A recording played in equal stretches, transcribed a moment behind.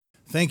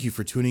Thank you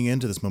for tuning in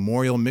to this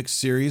memorial mix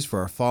series for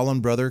our fallen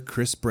brother,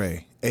 Chris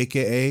Bray,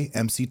 aka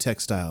MC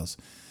Textiles.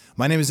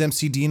 My name is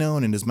MC Dino,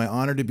 and it is my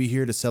honor to be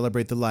here to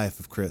celebrate the life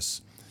of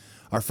Chris.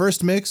 Our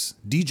first mix,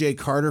 DJ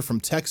Carter from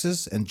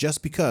Texas and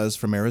Just Because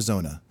from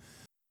Arizona.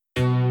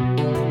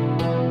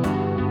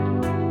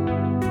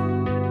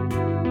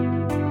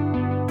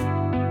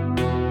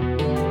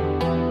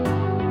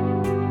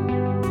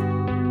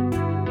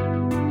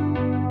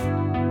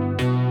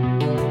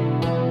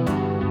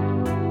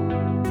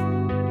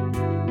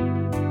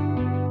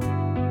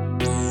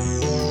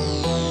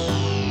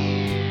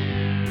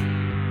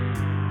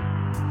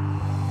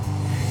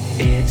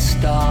 It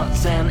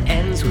starts and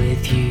ends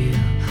with you.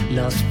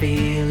 Lost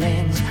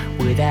feelings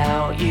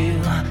without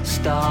you.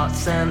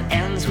 Starts and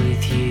ends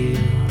with you.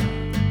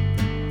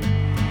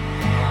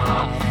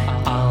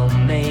 I'll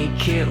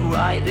make it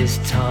right this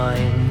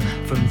time.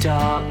 From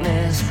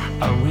darkness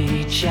I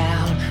reach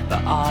out,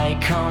 but I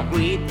can't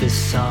read the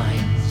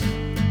signs.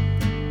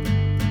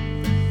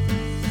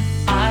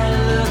 I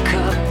look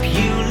up,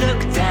 you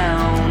look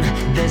down.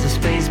 There's a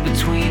space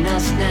between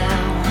us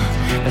now.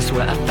 That's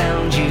where I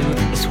found you,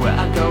 that's where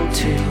I go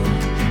to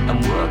and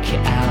work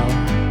it out.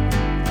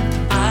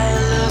 I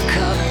look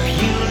up,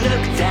 you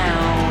look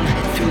down.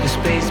 Through the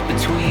space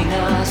between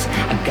us,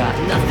 I got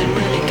nothing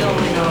really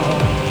going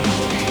on.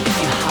 If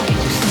you hide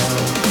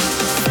yourself.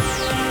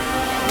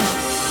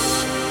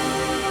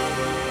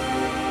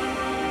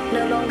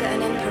 No longer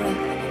an emperor.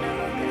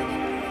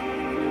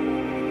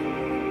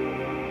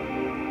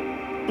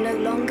 No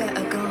longer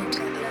a god.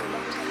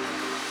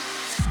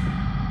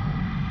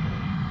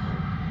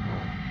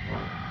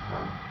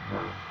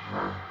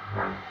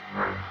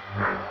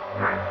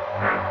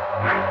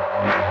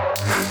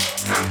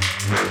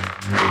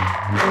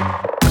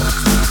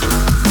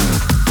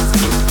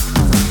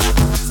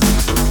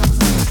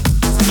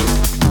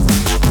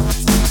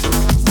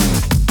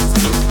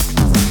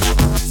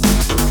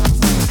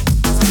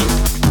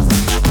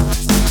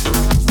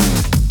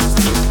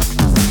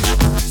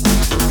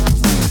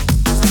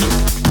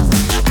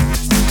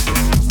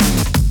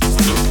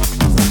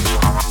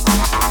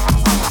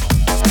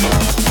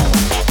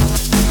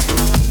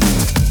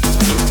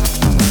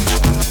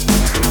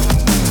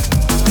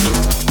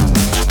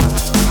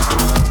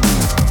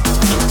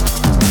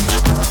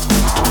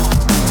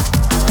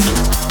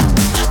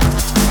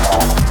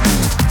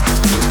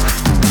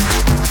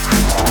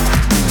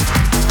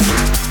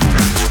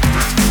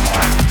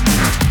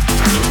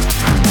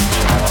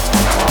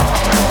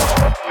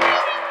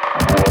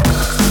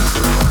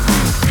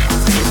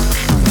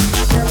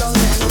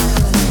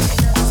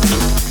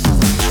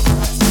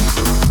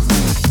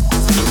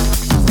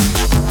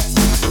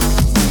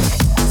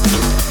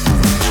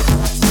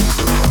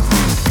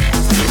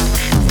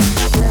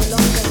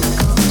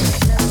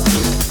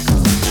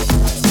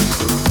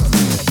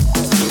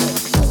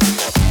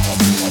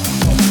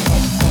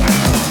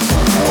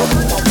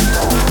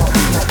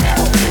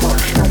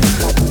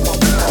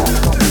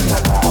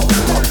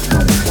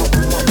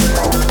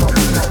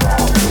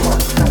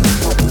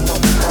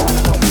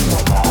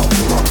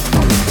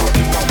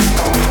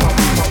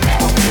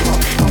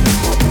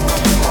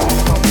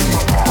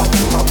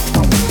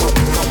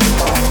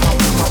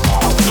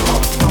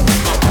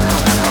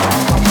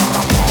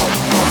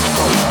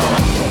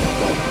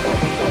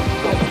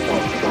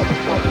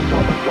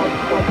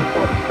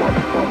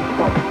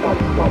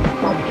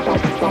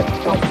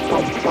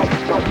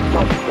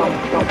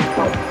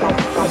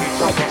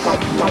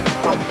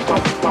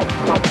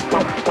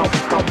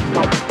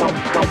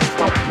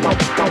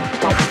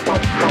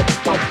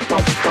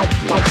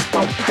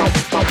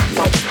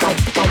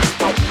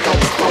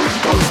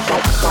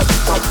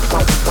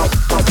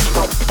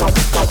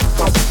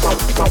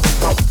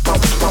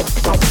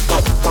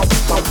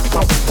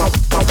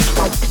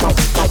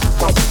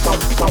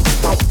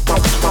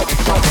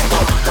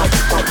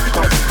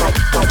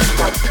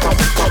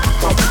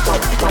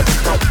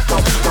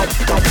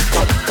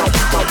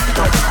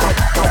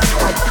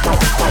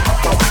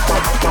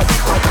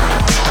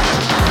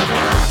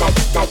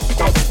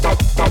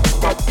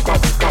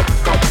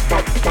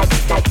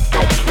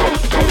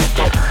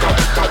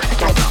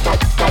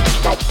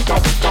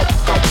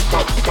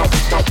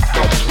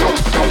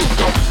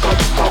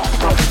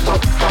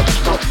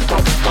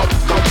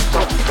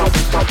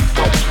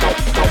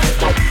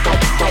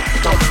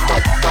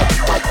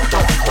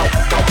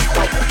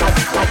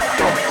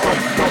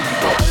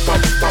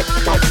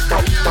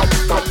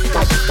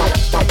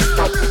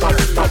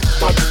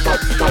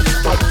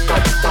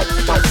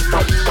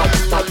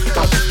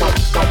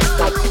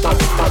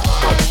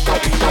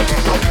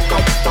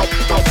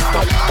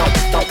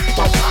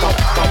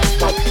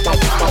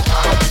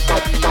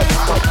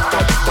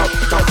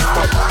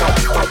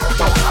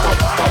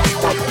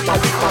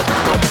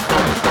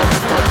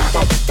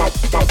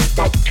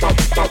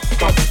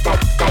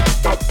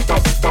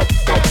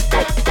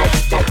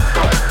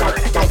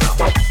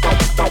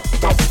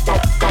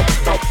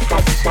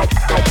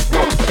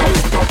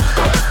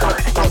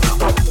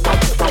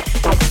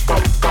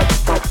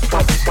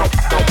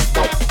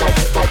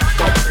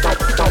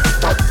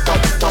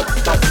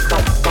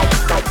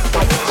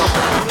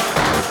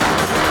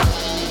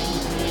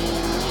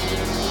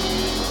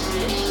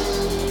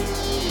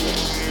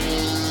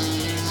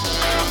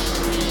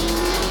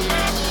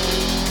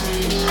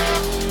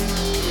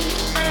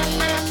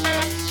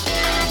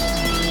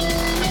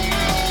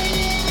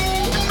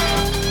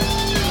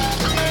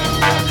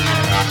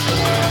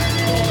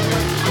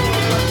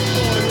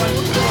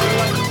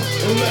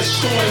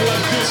 Bye.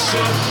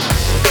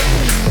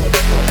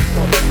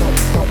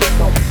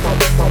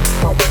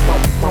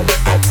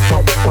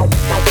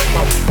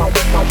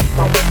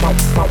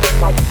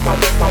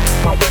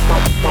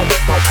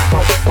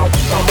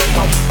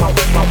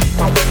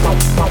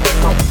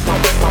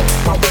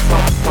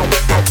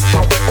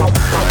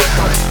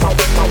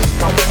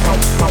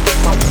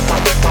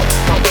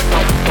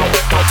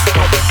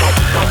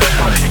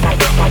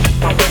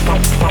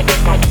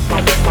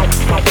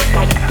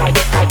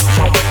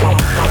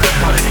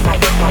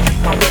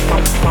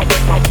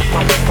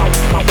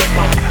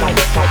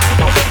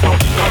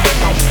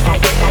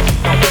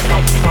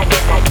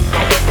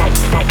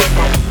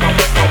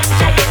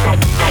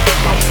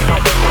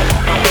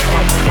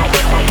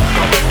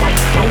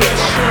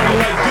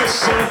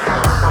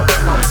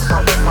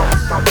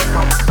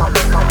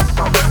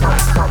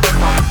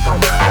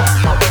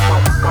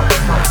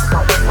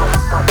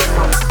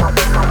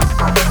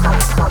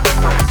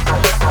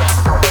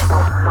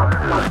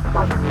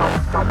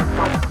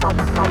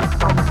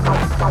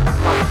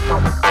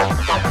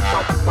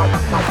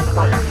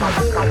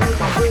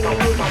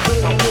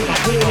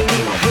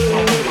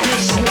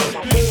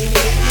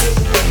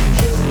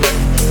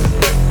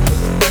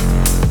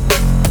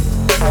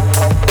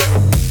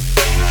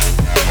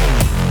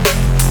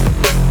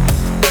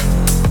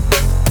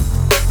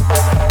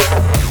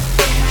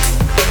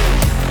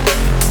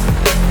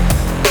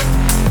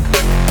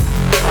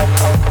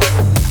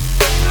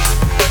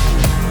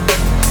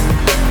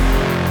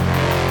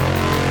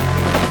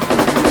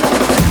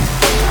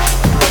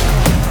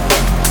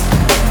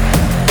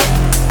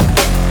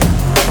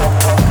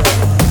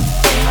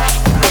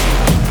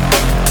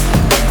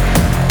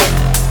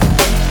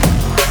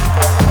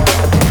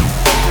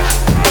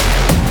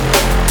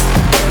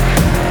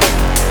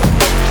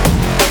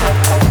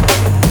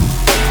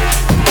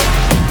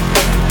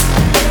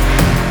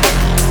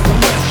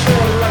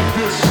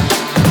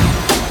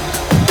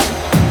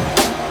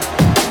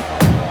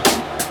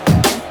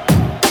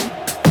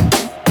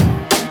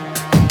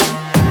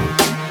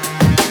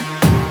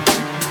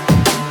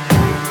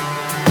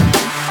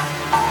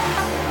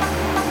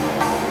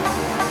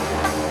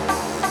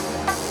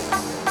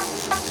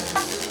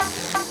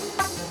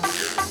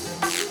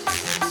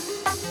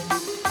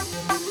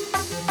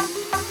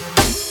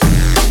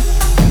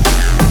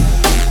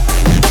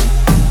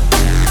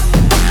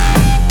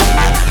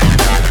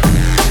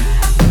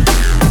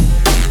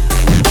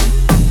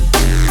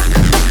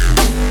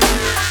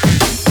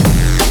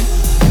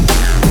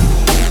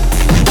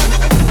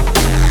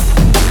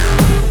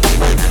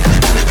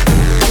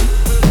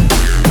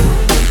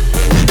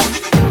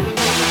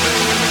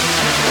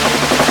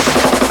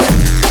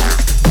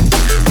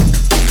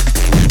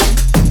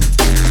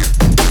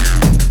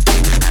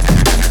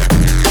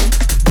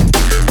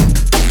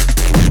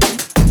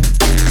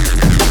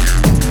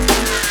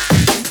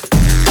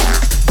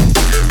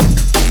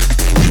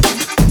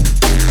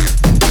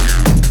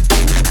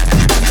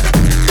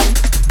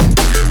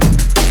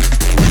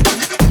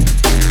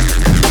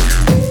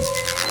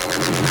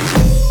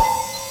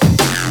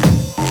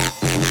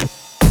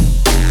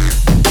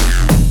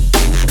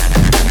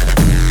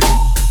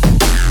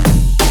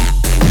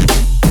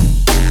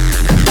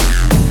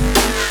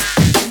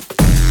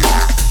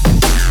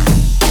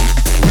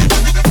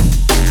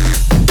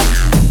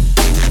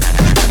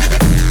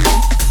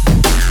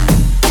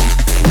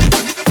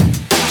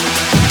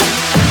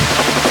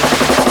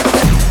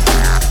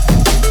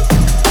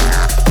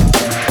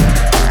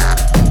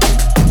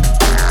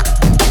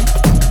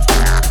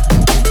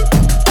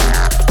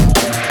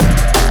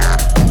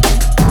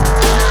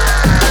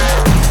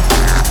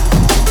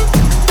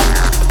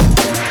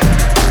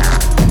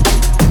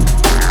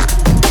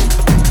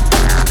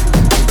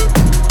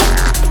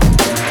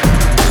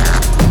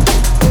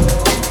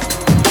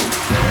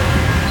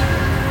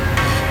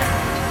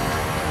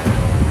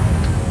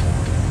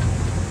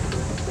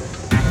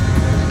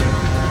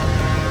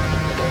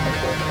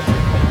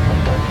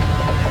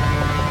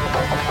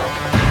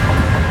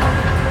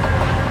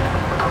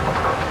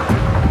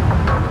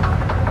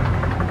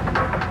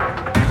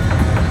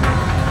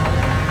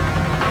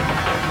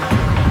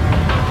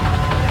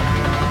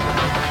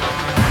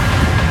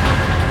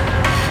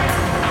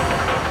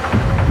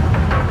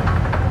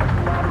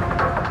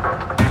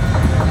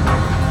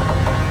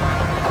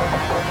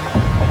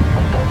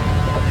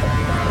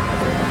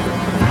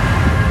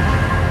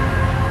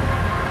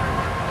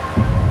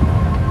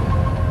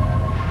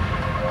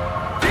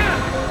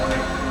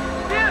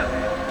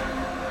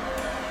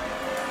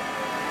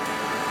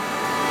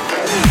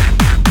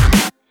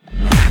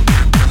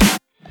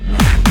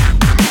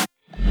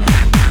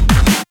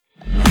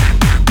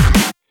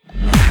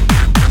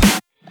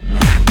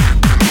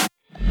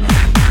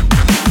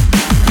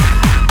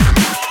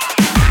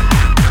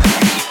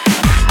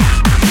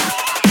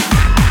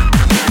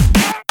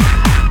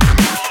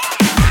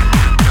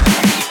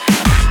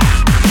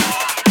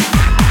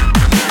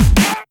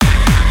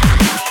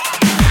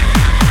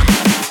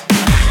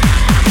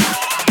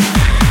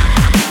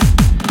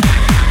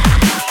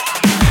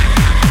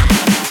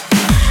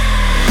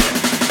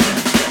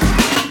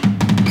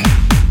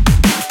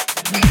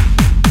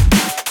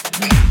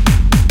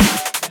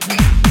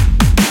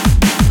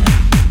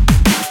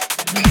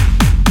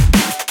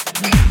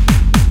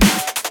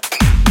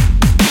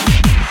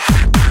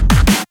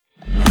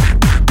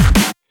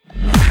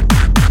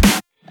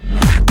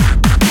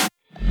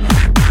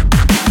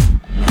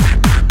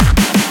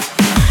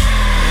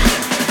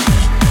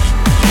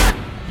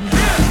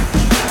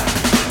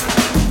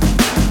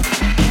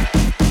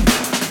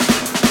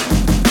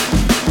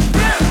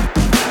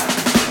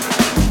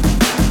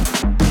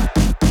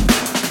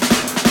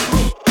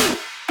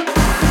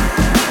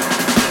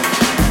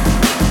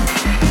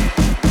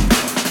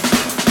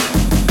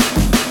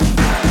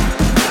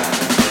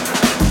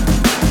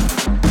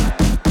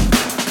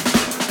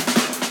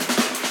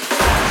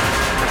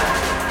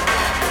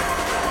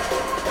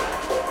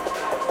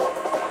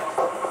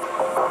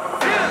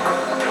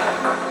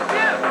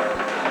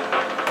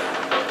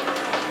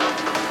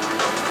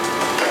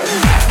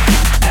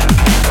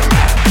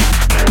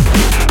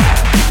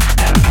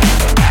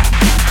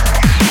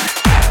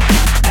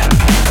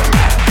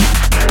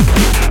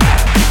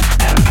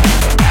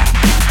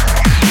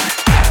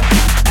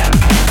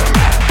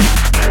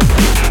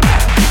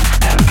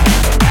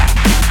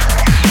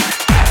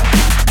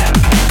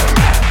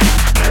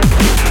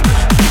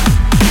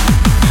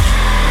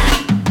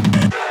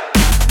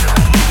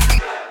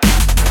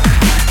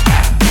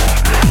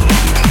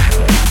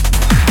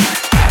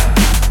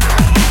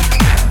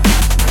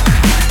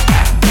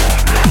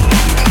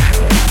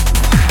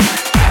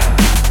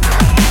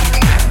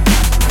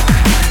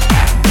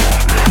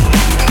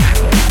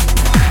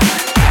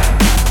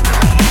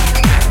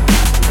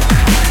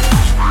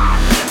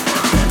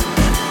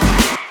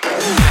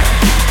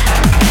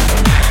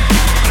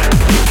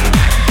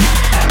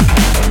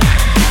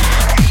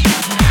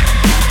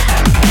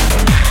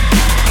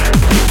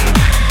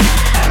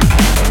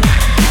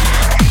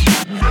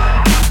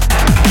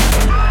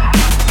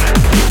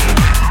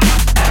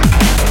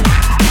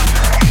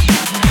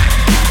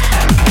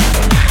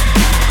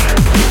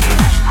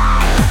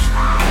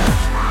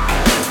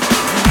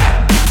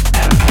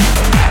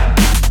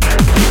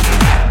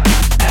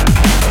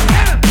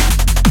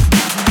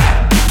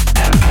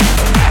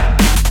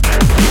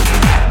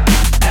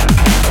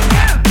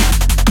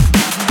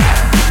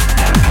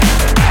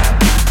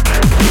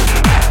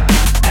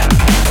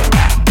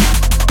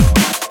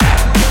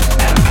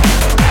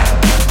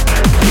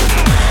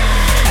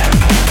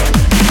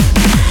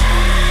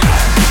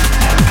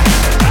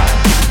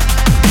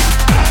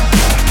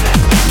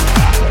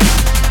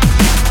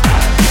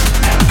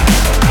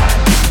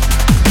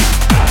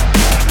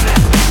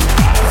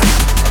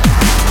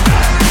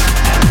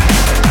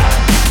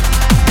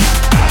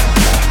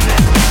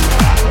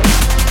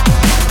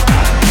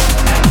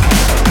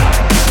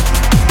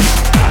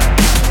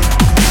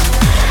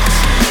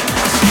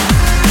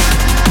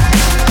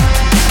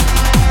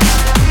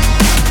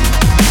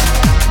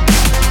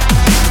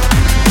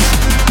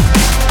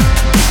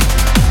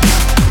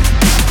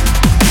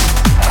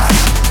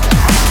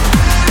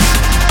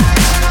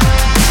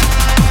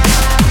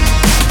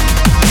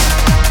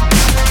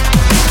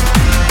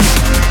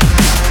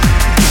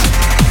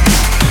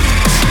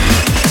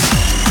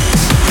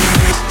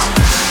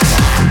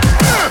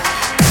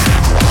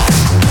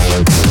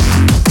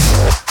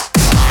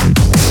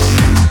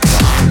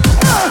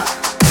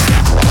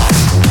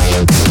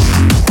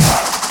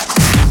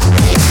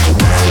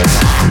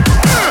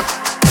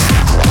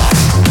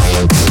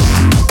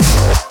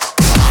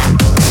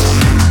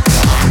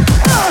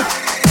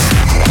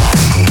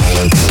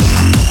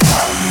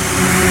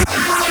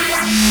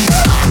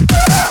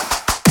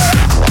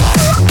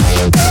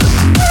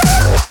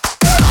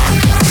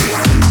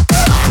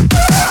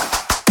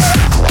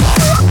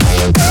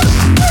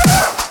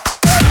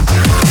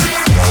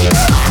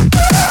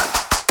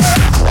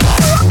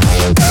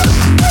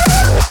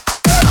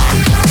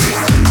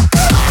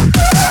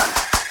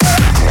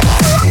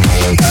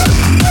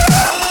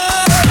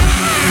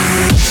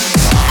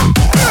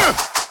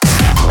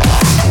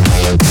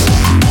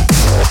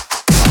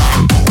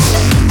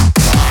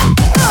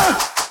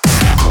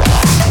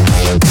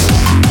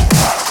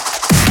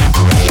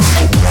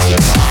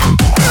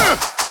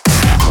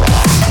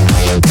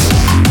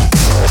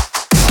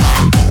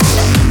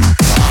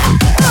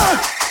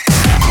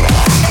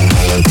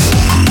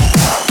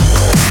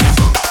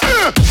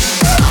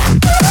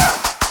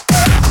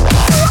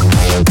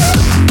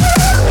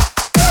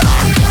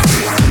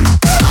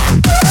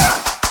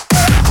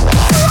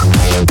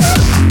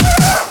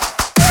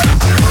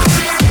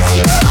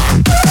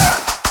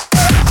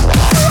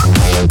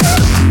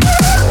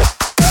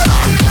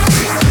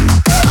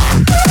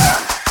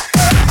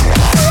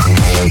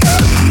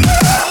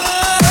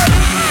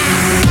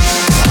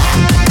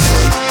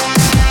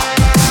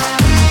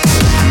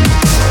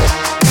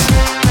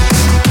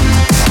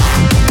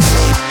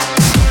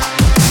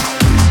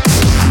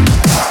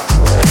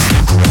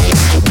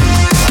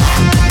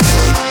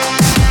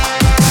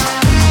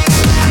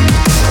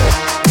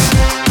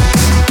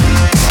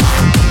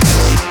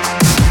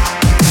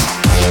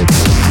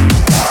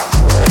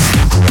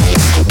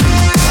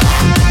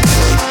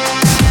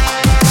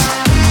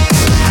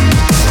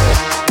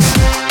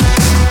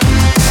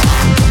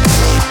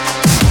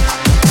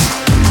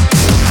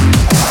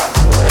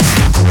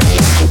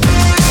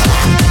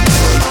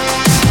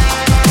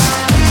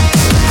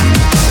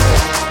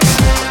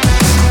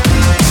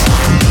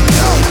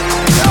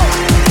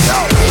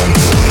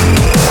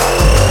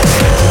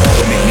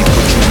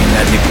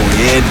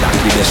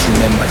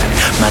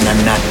 man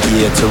are not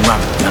here to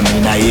rap. I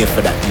mean I here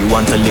for that. You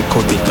want a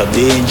little bit of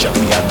danger,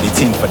 me have the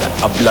thing for that.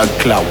 A blood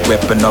clot,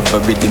 weapon of a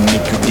rhythm,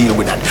 make you deal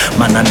with that.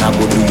 Man and I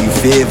go do you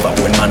favor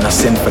when man I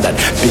send for that.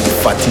 Big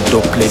fatty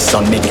dog play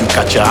sound, make you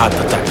catch a heart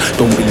attack.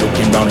 Don't be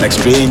looking round like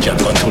stranger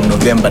until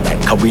November that.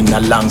 Cause we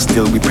not long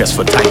still we press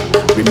for time.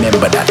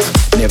 Remember that.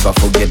 Never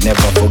forget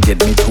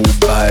me too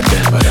bad.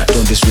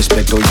 Don't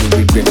disrespect or you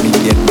regret me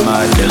get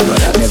mad.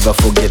 Never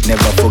forget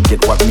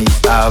what me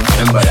have.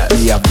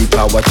 Me have the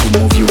power to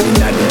move you in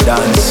the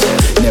dance.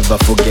 Never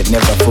forget me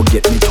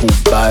too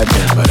bad.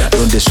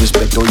 Don't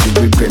disrespect or you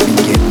regret me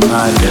get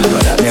mad.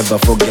 Never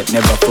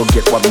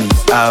forget what me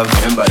have.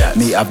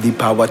 Me have the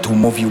power to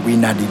move you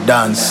in the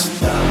dance.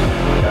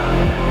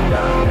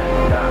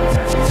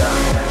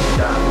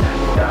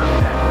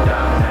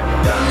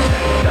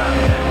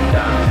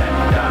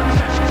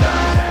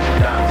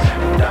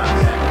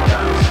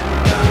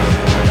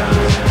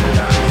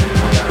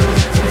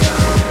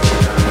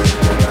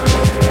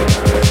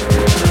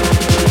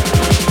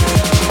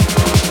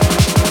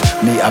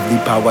 Me have the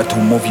power to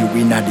move you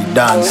in the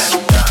dance.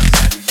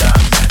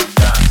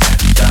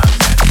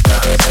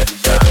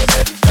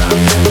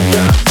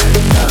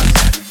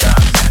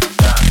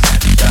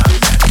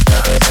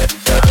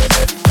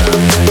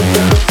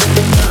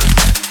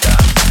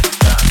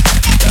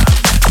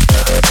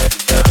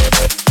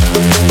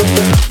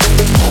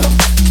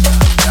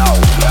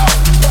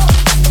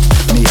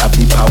 Me have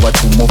the power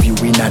to move you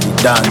in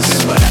the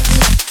dance.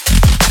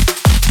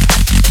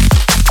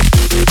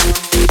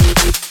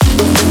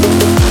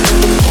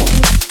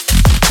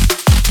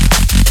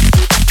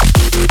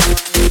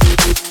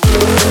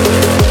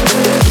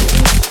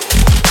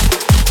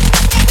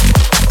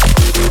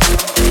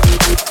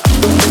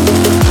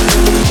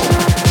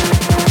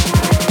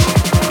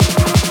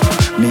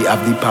 Me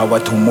have the power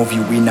to move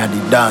you in the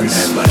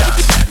dance.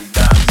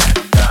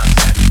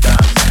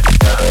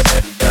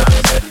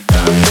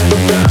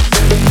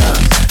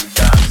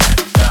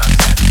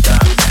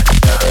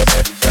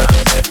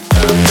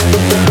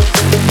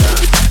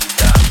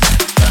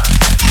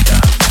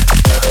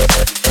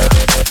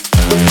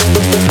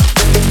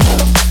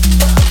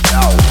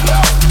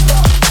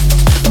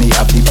 Me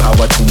have the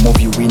power to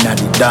move you in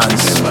the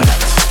dance.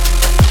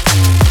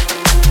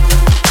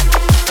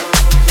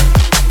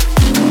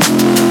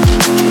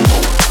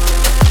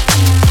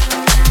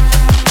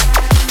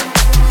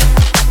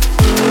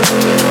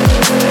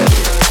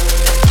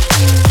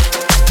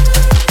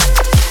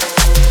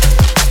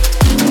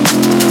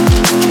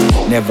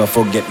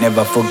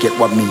 Never forget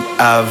what me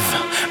have.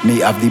 Me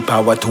have the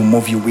power to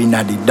move you in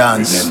the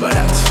dance. Remember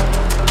that.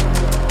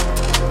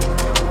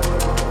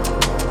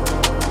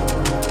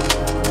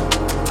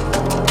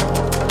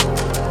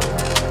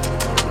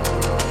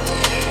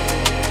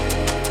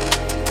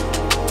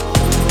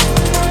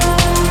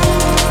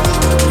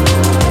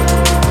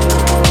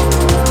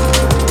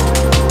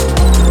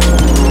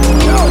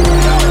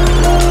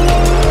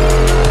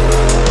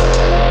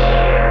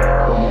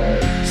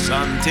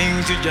 Some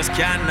things you just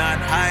cannot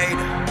hide.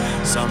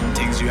 Some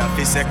things you have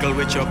to settle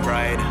with your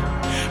pride.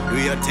 Do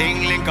your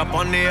thing, link up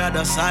on the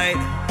other side.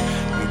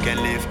 You can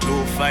live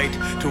to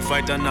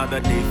fight another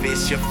day.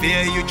 Face your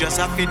fear, you just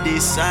have to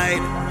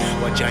decide.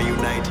 Watch how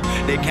unite,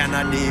 they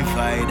cannot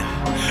divide.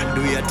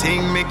 Do your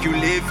thing, make you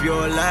live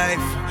your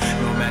life.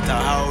 No matter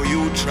how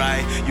you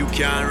try, you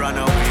can't run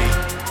away.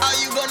 Are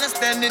you gonna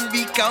stand and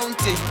be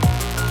counted?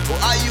 Or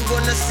are you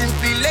gonna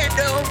simply lay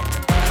down?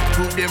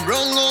 Prove them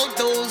wrong, all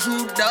those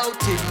who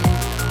doubted you.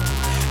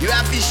 You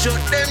have to shut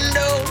them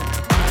down.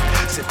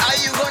 Said, are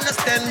you gonna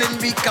stand and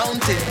be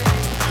counted?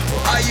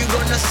 Or are you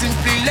gonna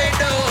simply lay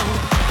down?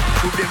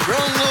 Prove them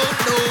wrong, all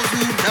those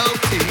who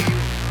doubted you.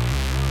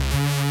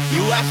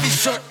 You have to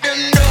shut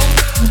them down.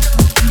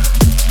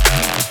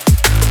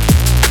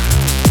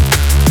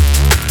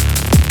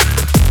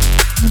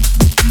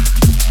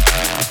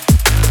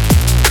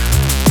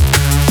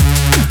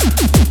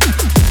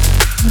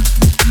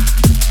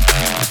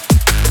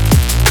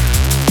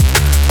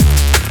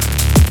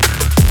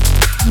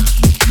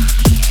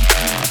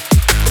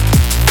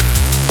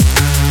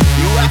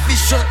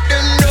 Shut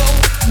them down.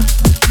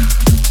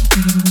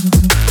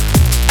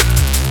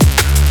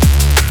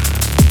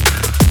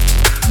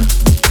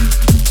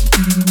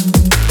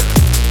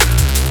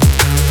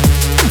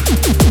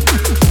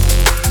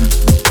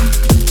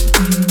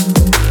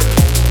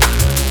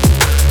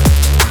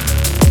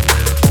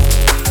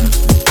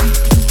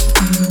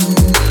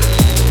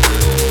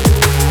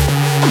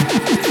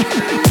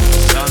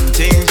 Some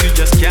things you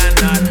just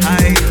cannot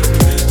hide.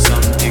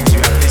 Some things you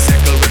have to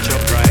settle with your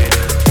pride.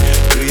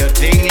 Do your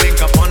thing,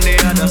 link up on the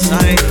other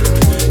side.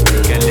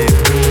 You can live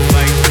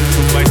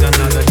to fight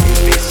another day.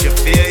 Face your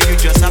fear, you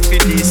just have to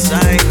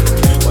decide.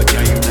 Watch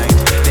how unite,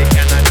 they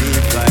cannot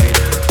divide.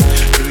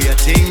 Do your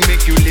thing,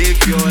 make you live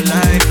your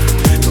life.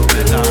 No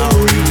matter how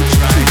you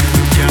try,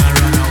 you can't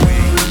run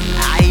away.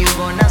 Are you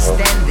gonna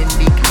stand and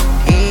be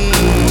counted?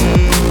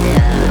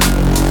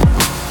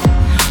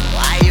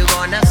 Why you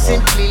gonna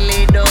simply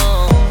lay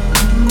down?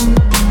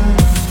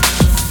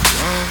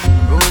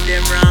 Prove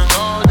them wrong,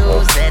 all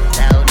those that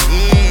doubted.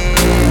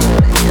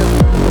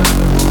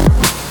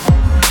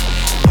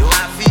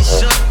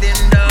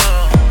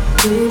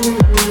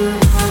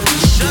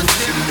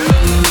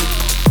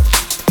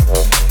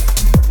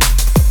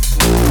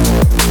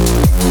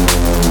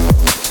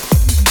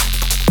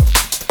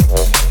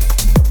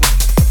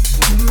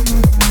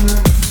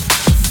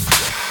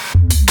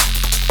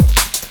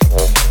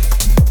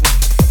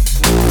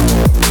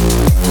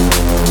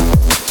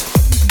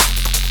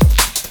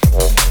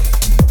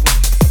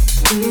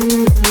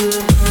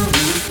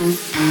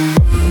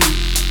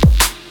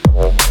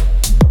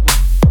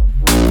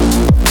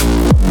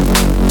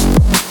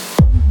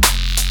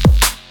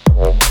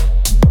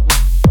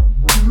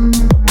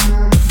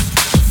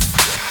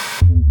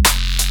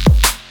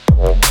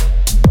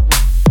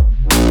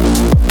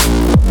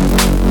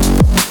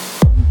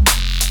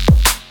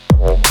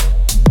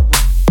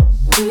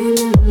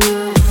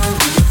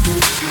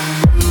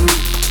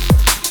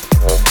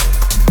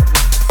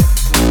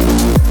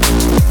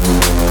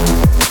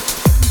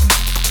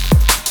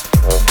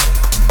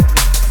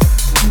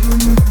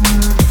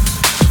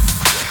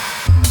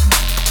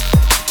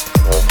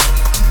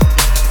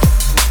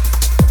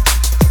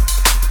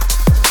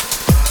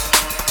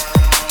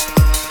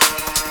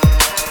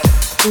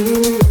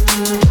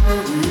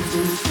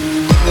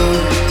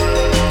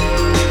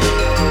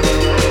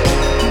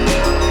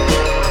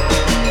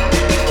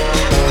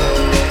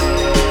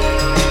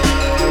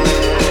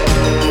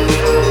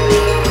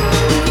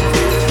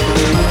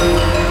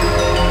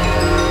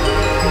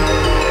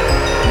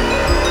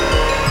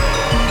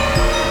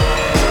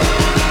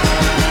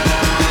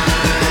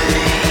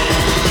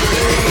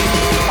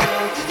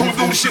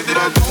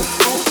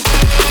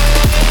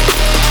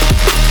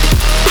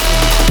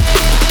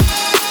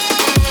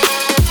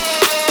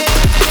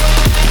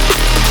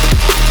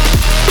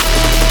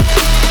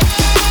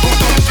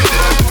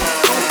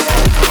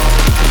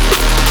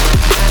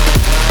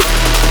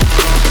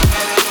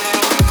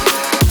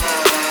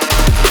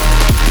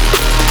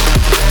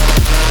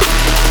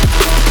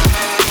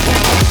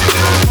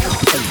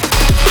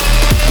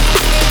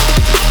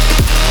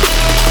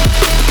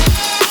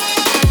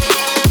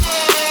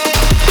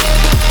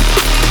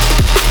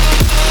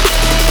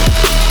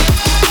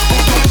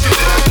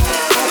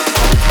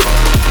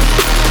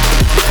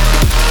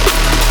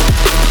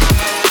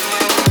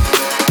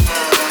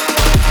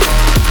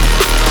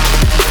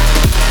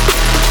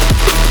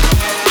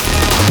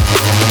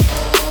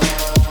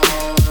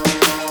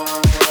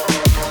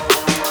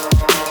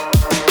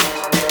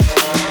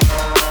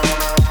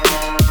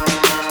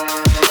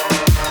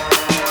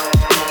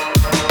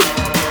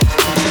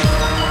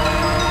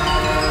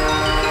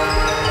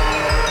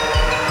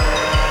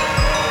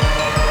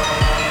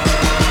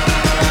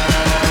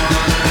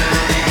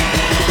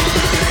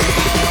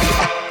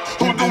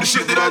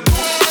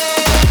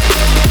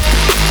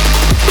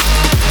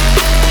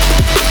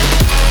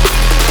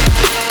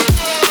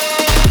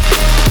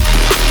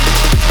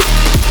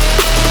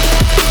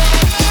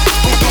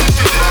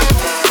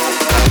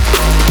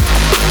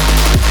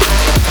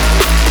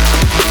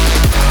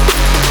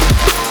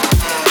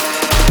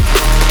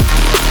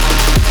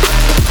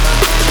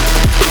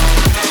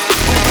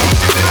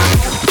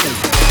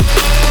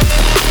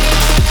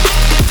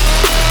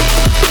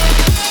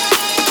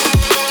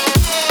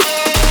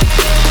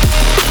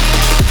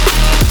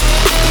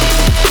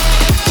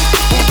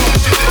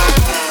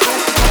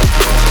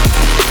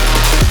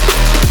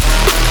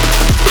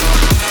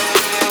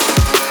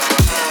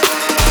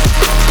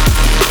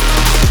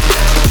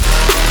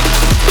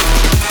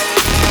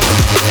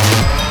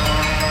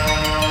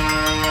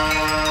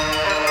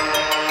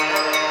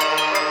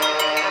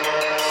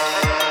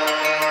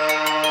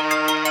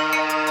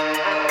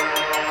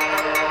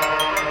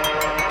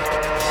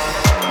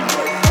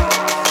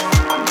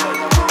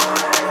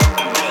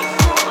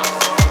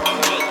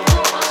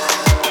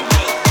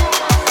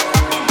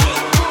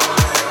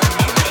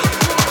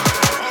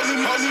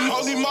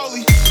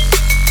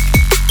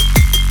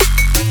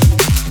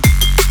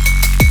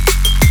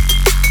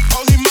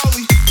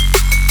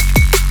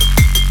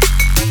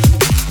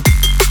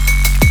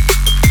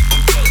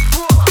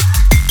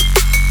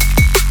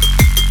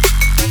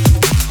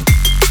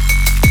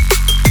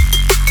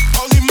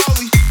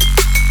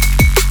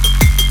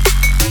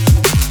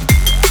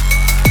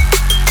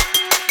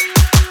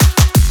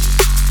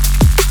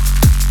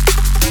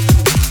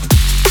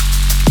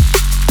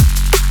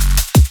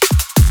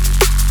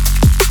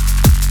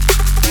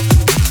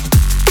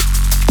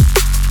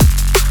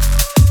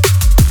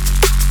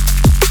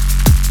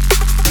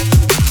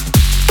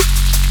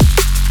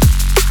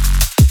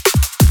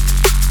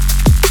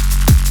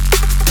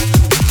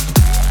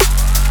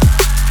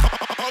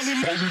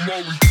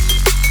 Sound.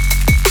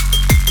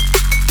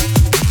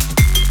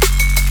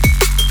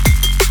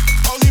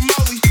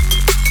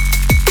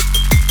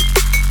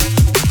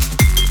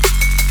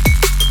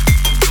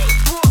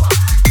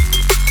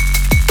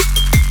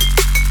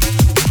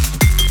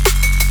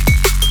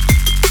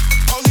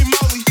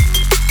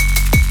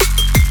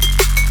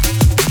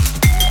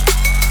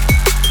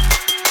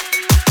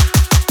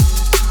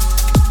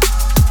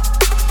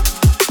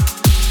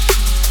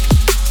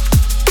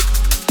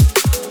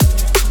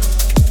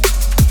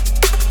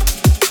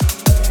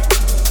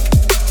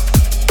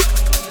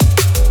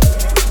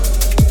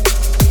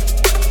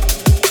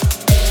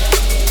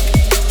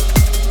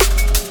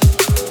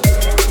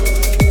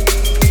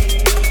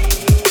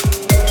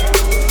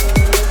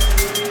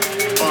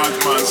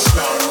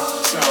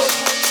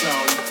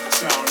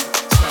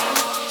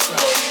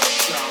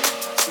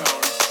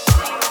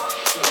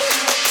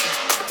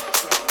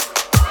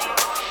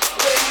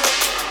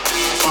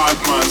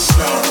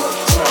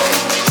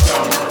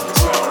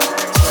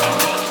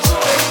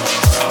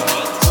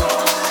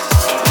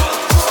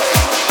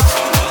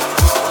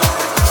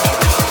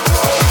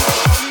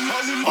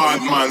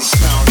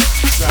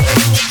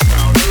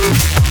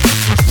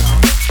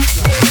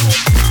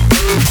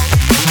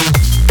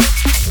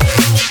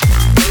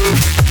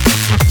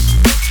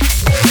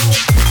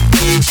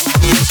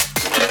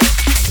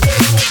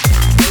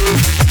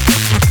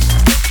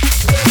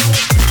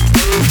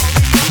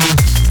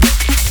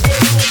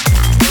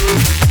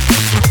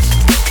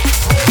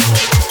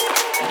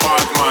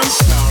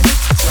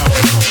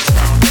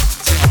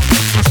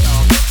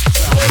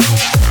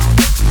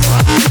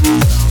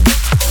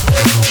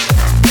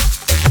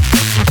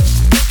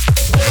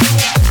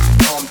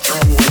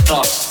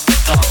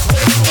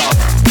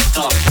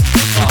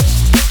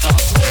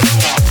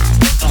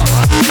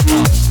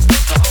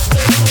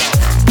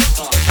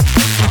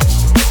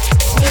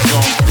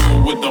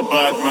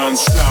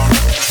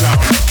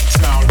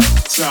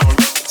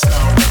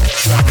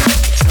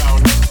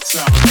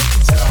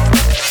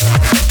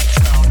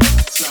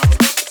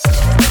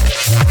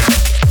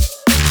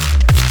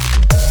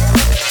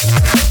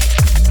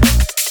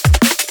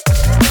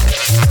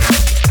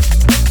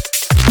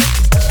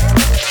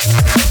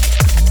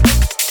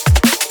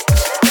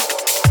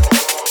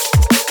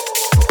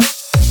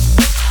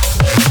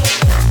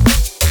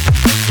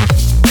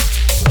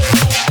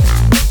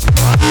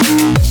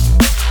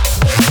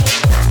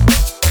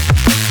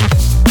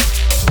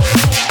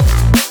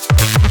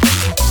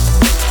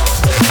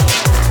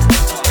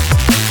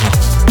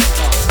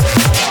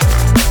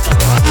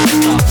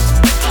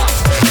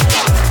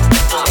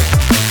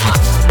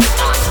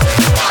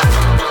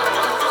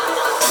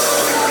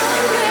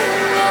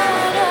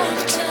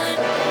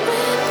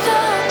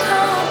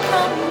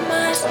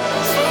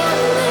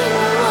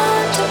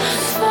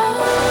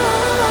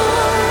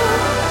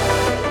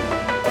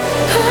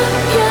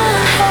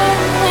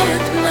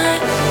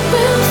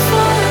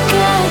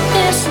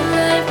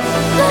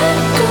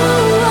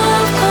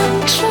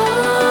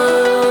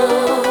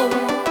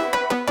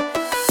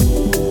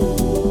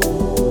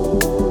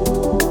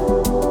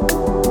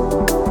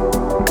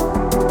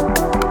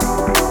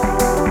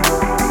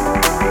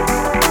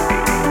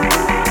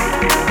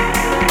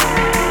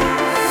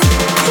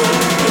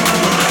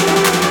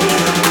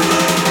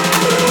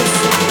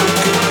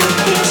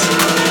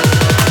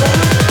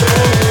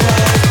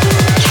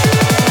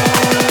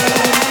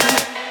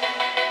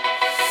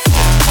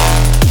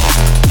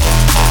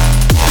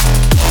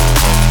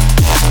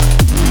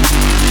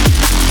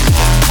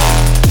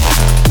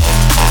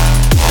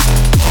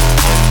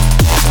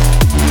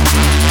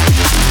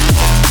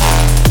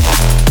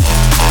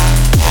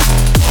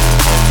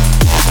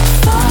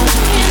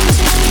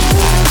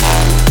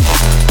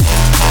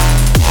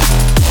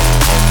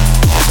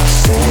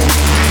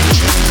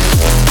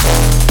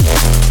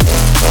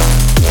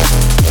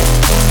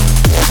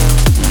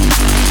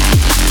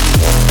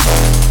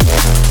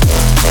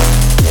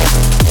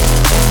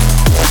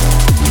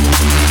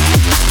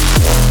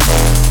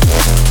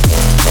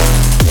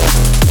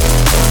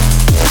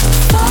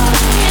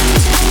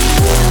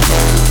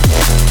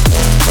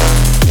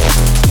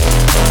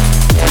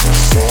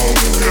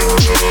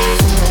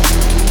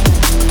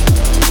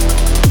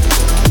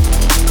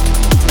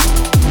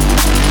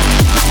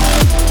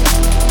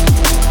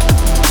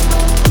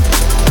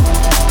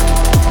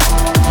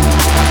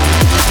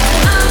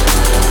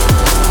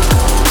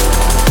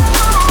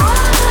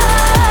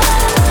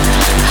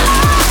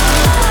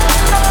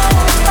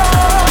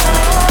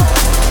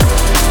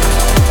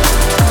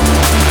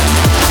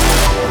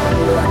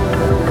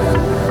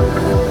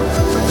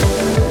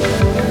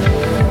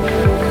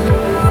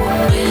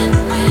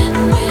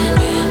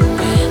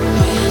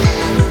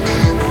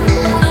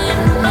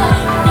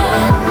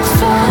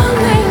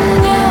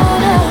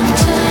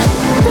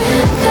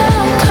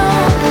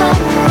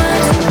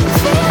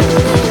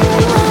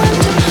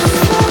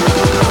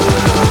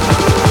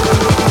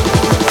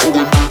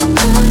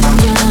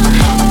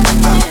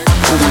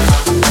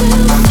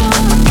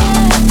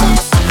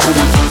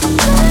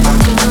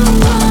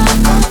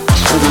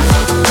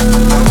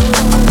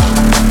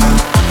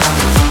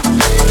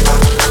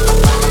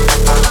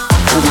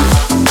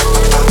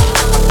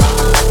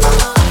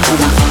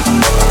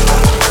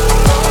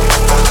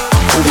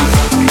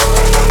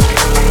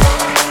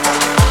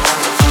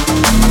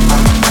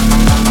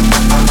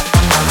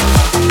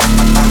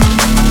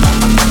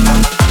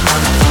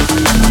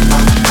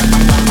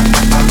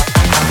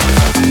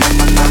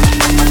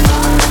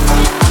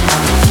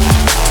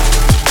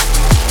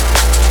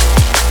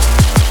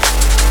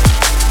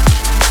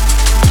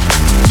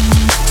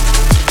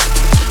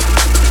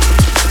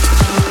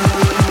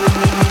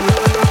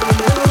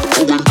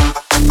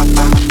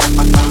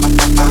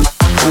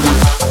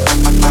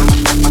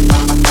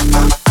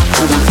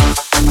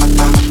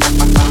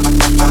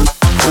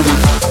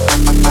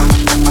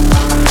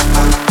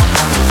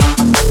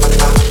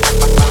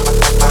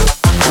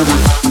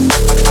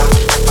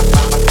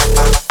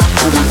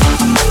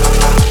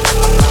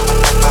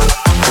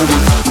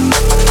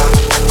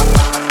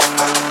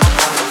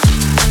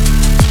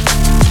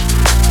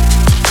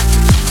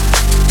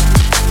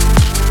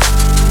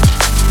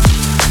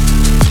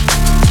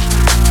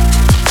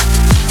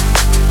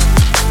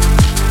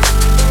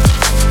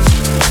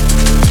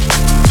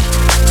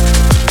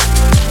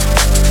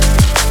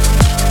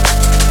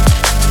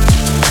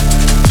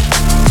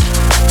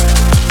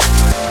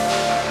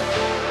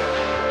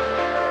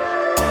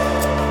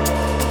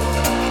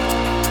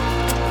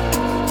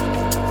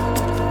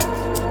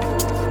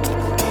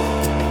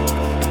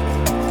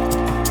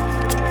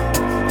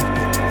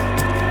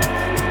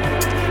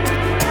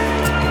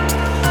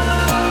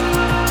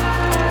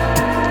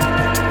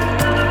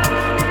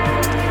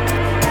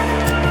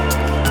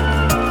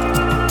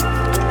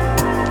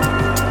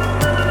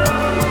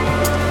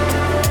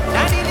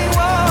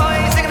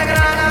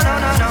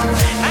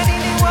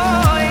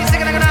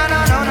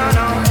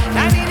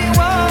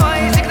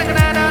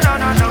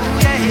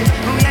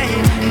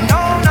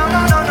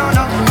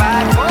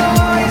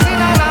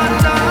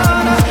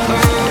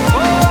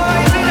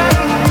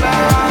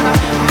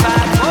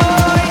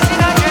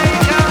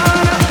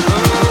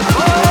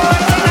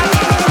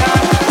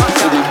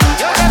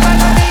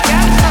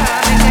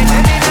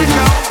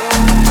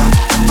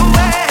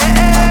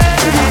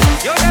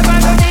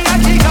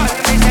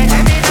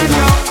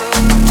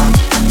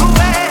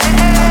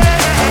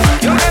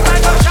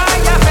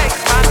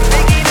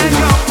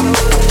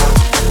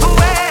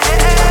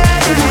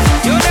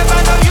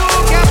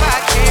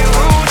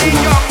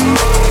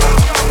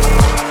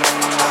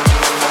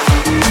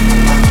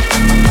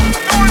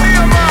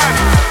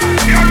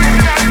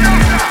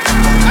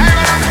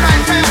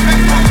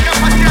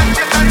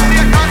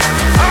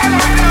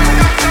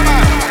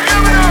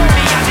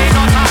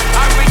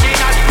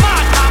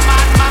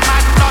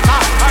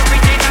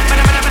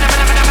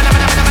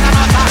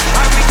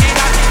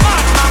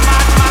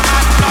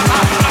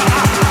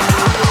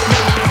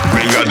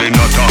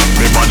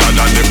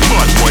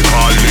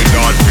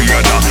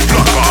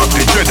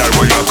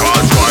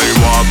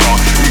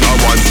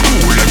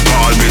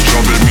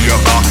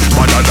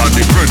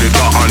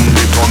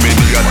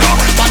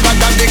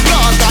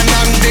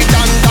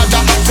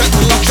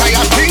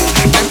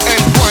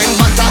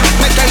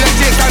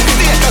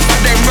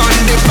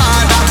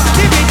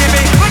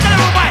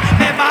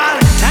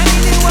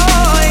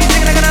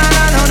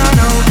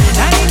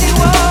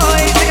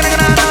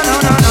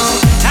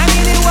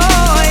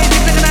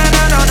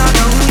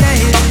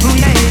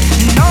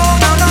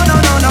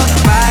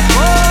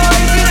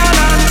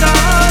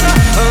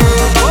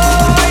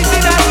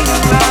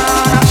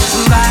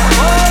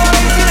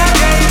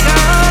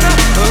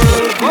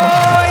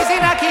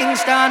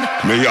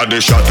 Me a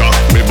the shatter,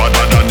 me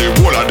better than the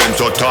whole of them,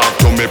 so talk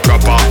to me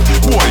proper.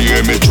 Boy,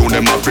 hear me tune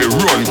them up,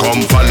 run,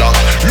 come follow.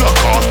 Lock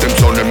off them,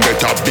 so them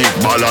get a big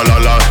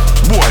balalala.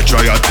 Boy,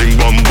 try a thing,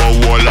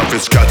 bumbo, wall of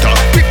it scatter.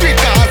 Pick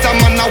Gaza,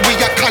 man, we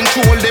a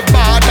control the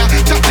border.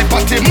 Chatty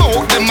patty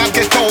mouth, them a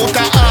get out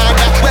of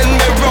order. When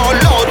they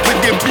roll out with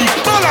the big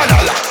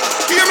balalala.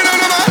 Hear me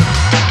now, man?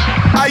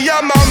 I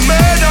am a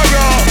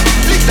murderer.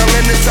 Lick down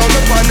in the sound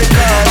upon the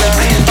corner.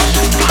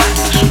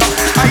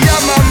 I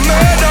am a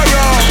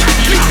murderer.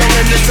 Lick down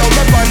in the sound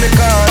upon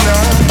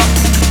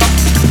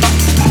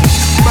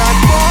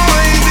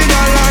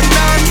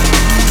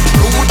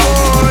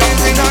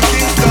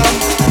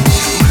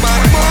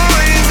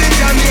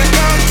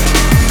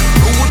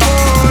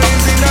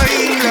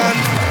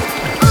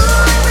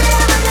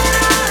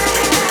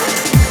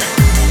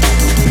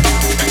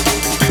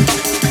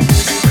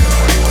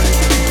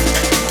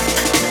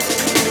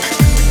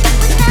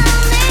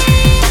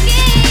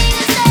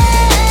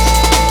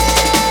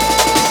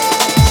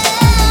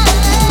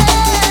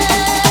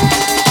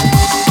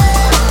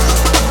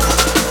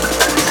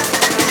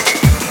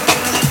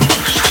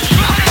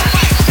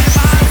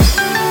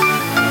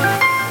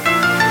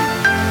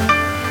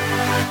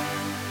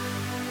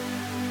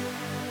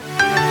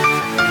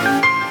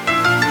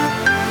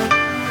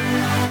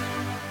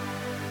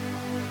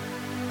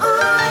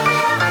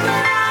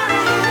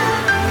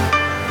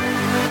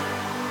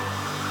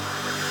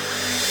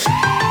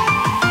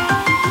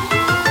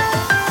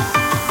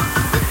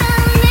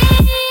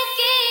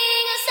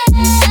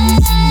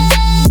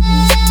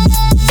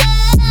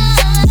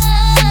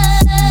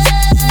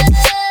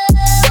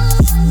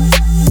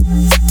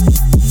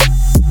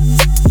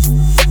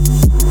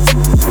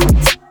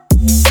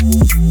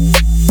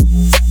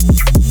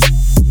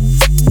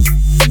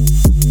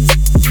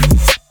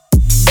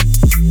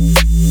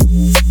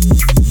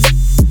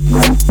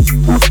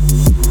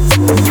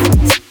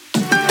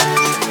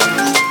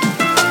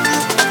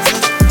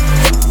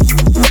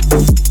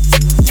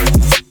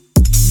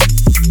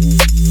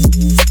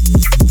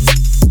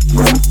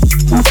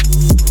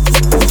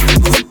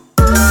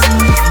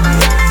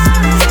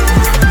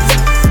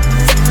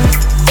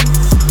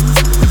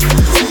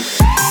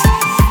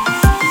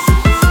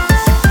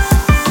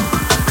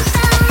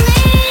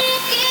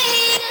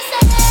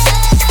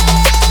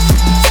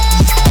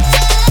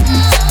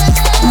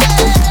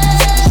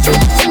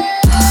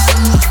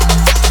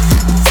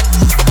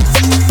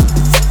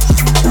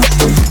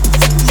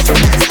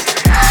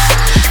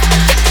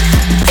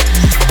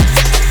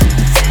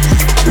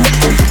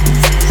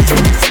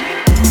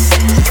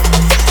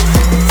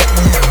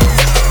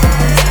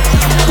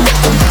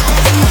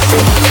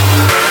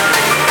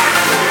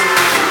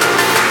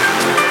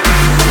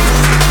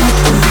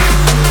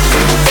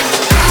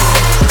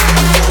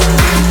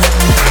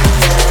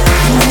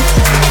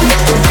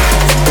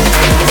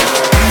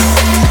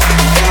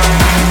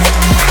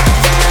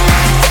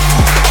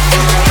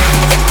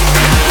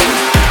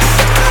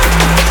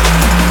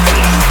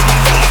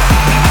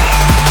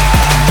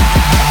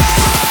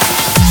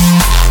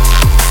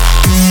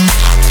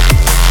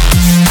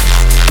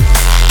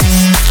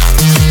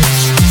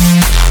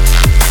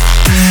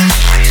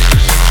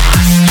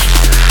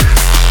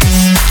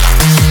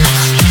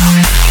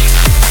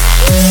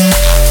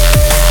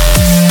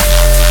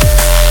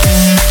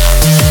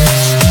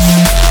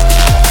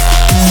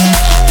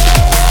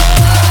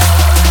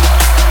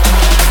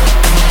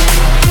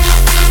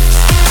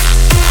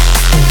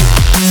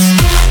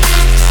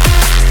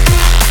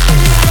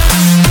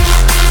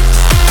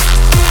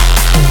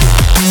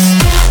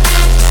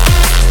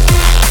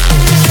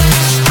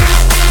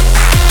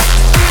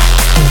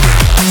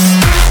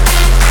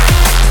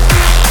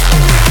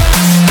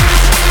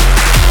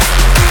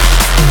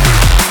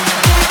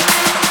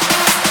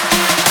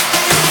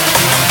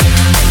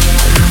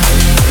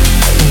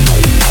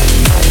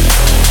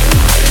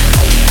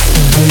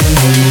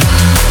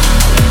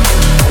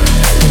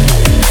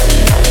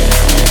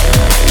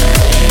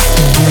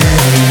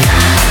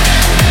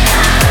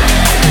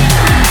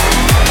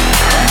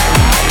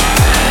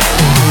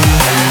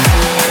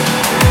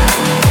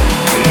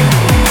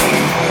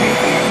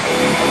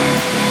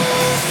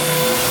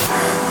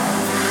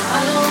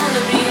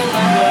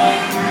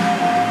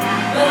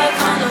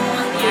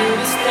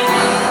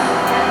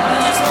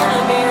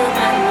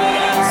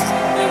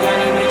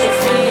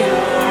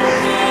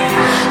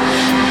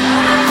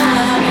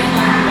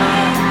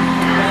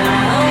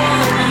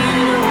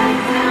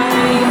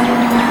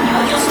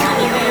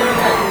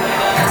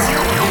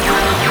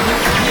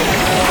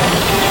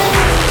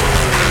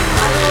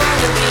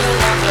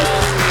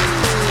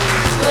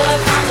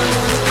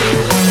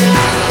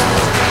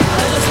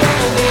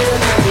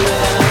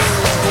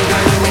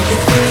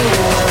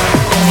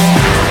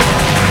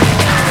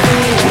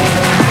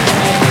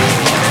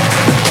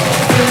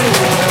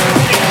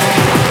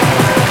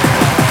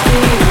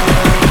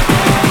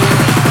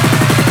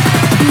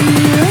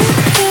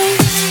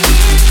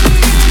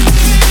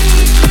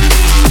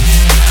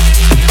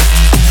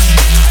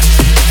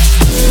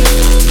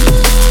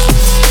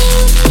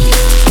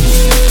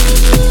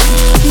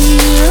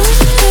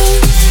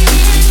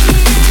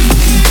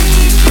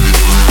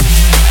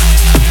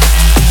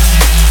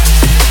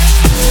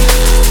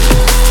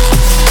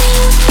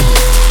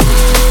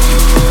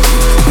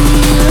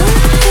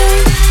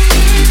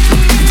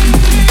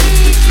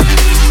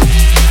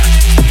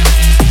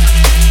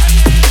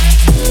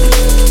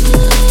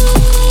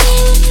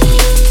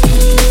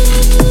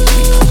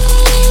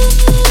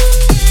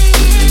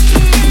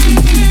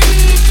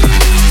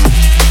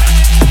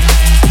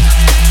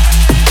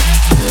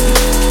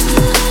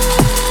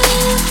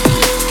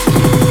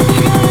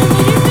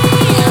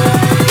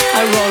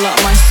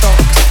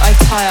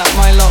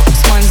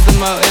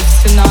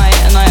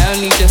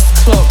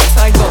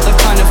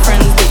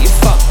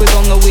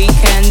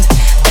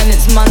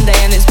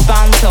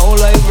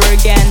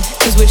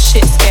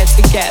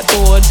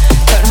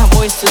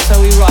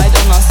ride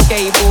on our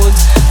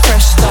skateboards.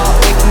 Fresh start,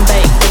 we can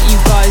bake. What you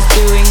guys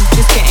doing?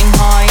 Just getting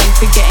high and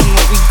forgetting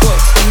what we got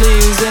to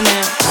lose,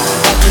 innit?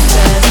 Up the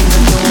stairs in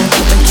the door,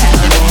 put the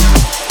kettle on.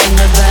 In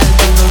the bed,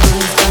 on the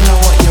roof, don't know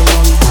what you're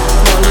on.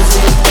 What is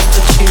it? What's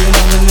the tune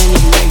on the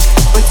mini rig?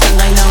 Pretend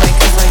I know it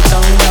cause I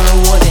don't know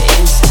what it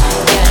is.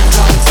 Get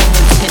drunk and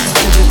it's hits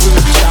to the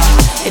group chat.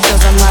 It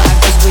doesn't matter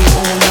cause we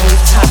all know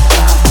we've tapped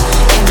that.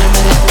 In a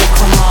minute we'll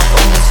come up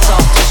and we'll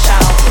start to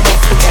shout.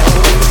 We'll forget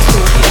what we were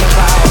talking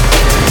about.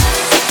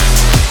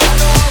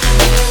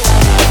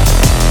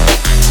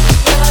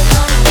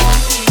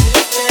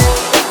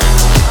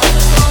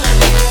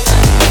 I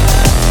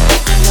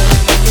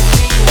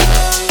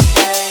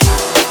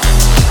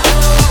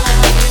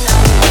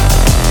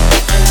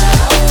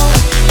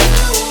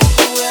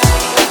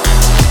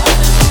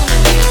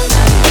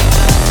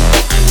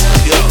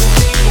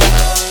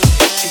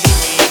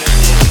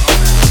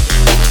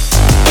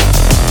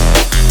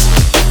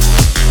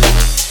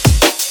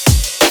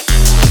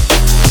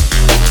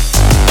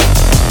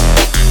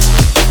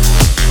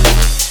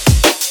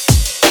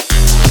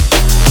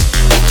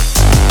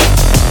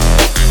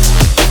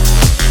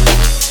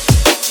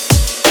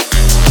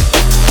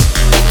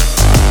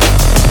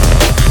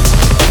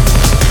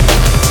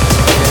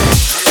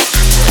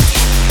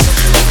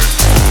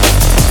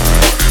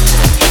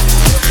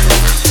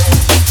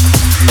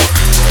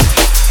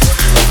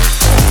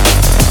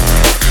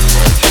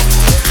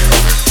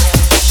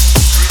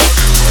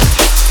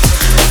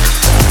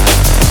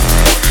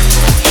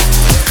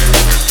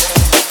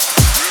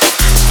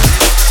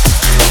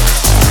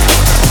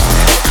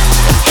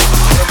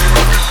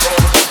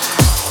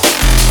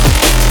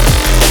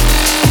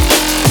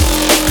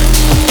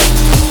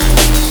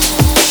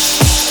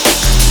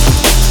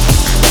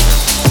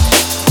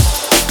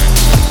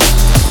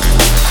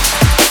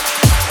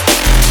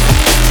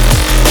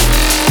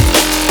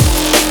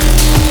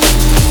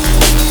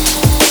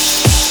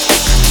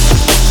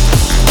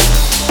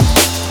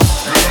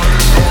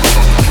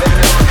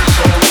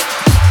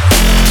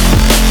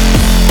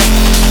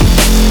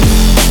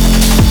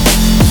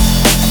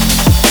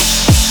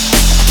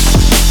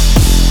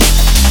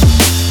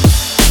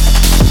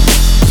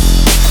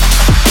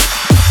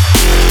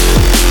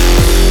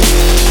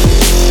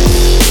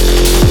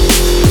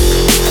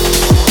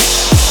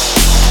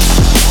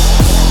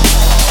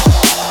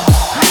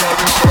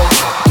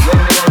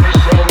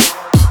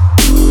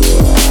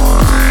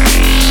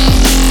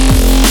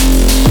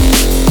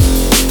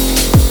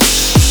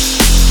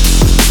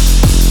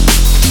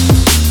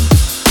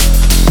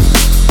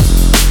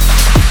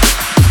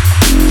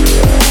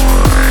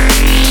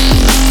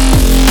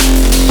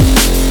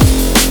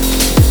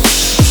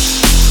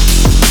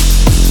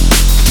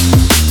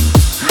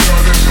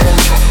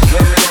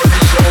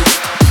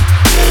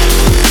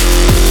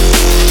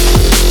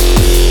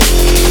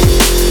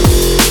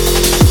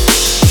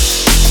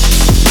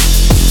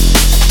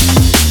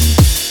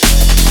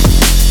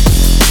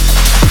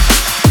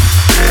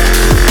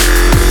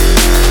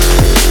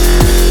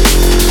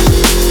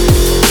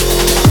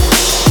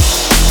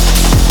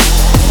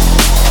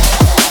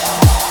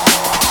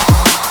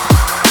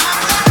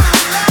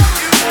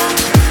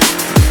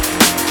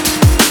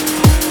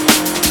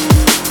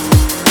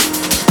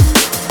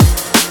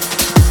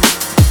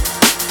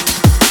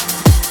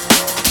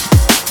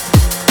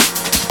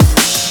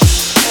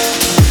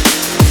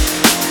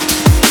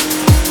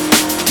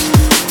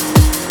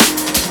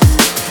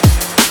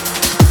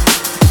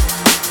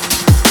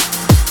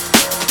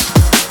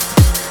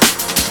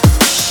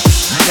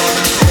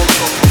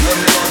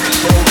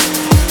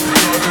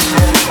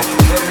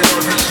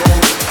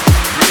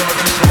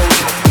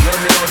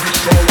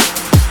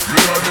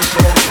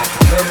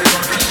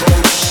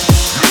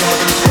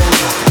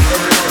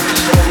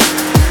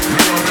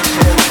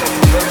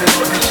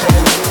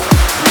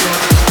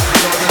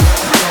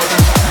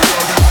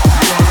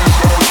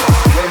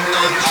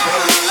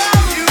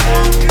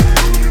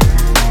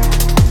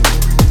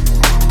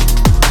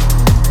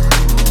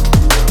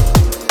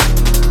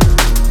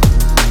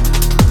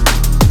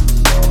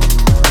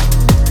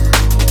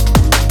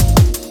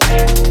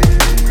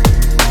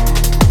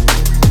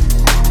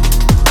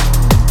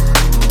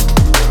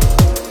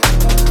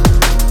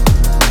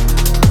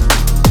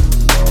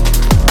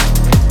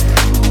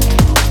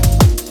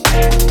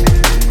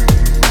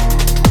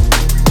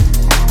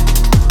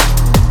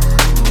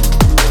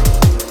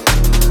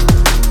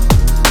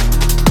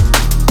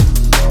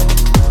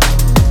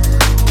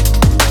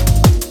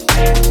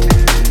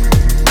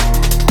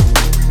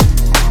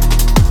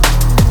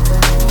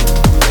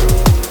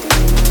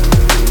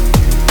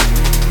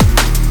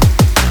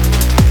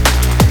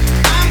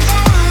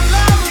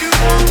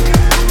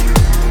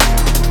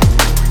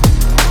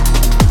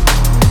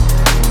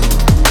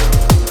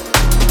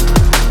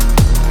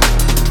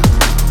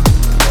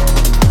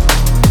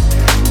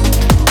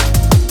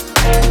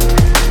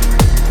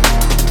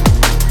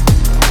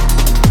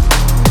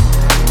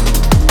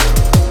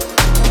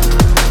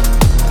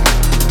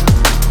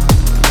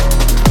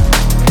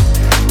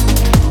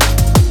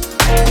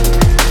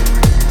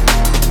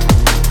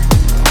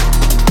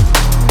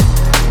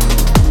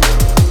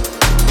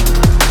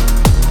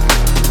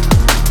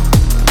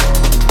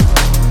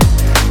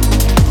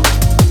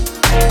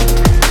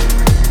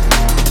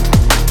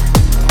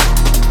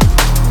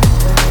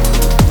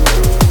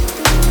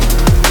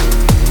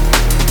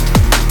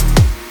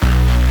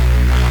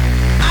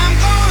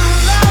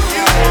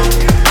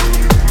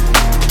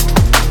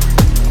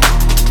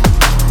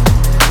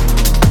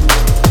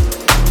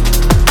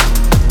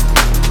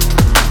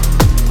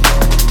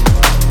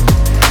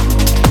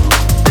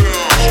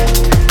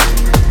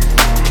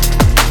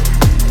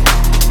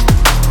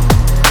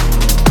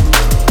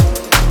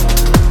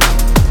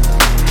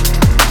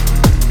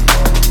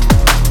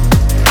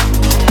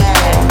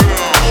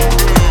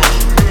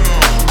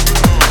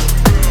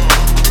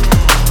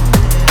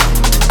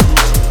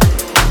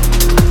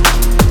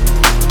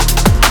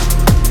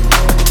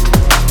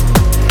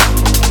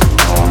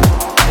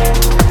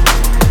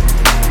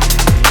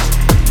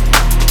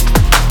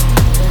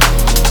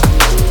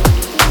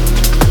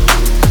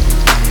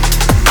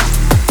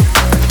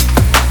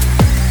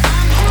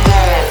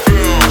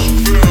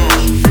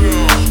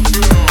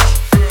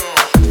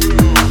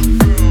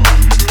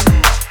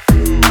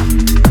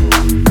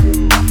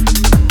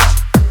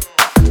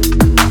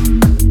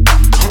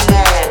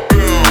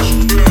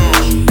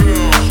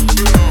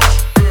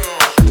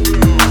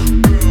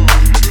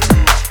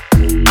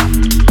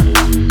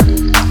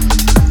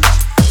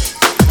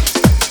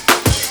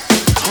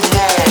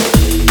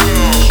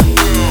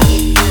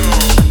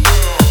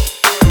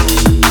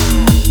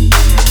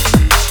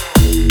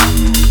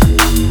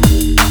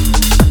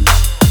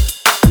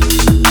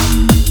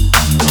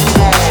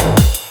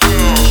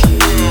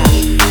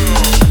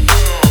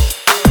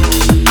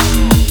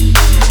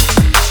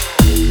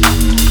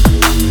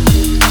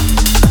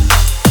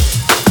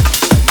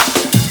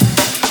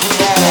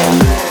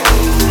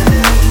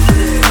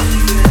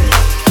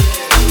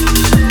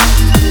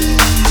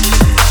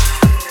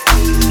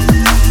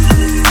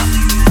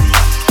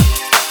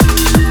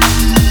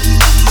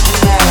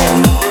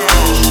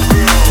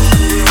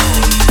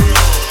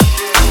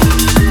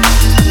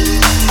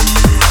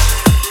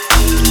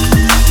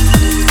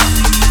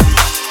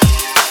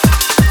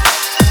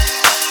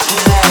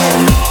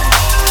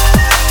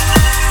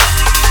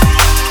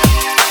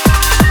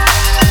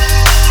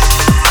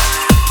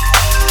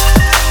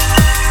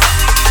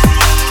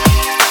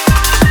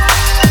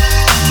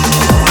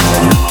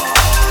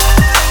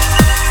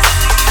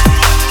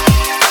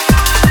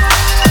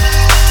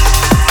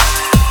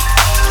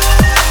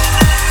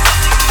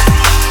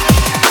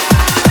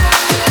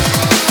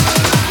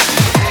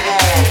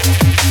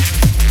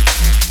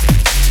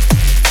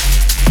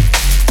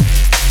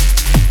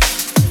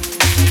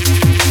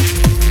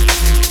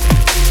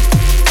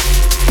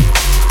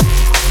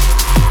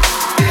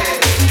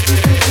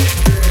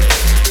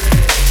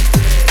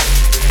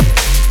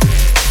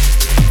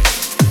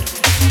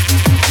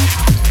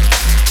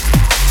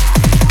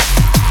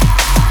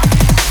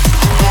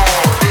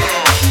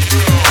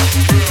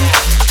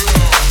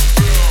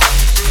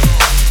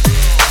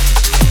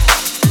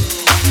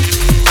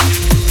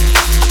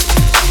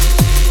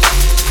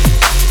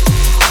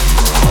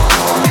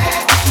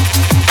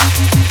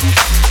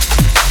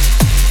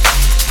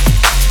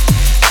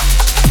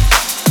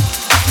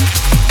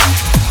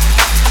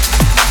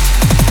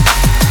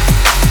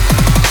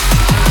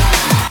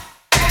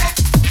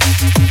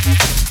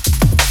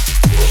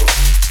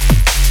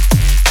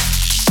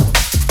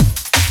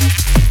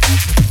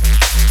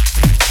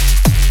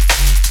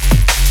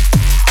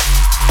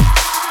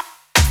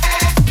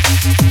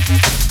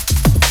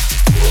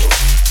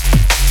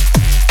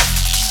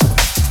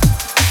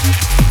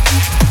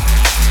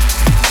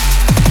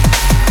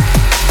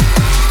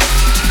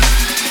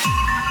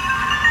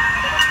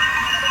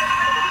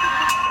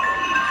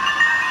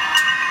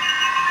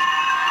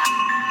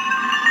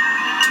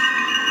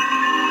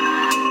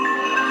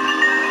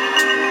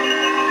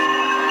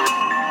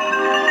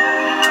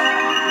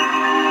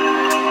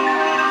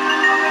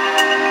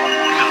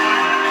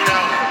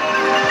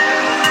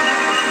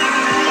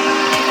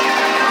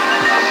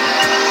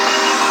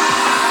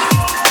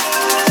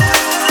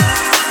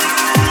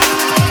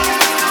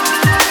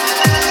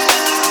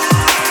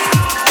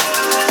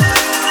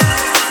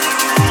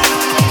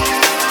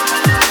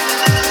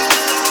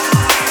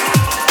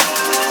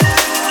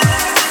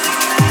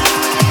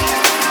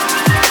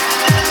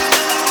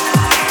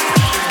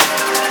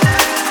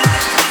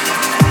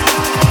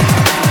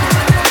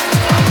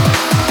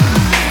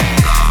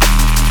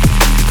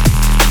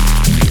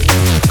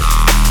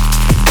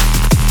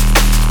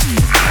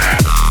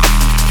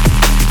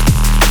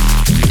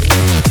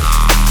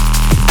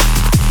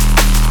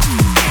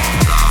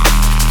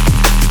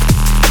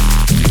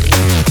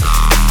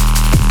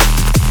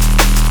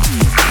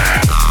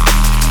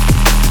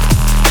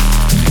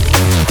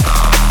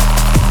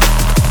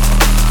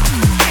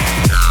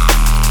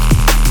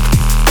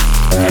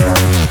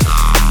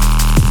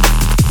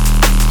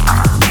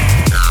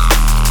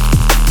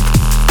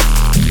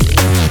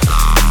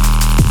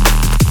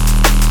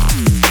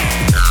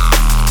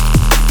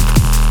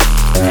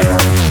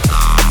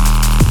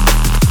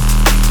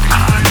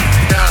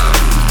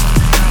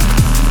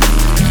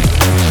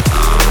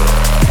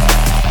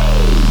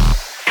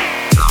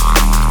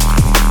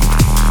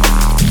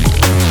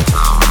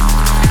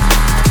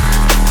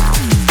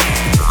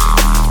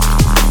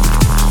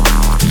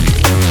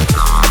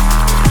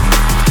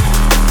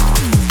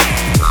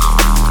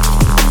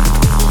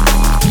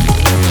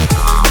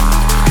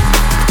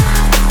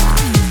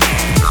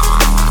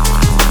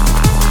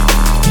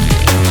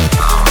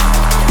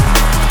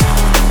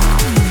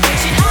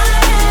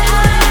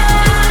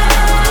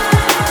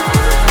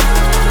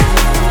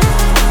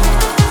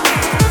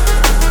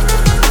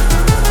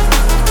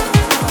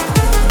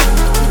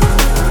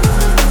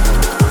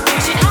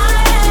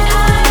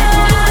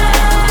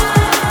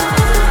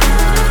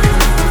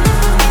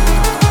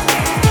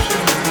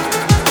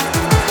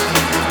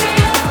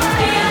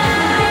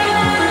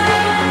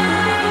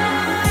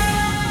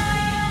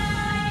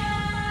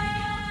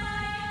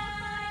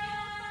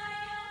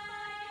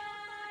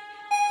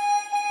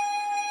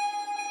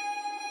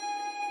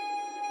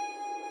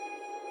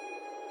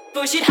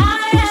push it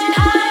higher.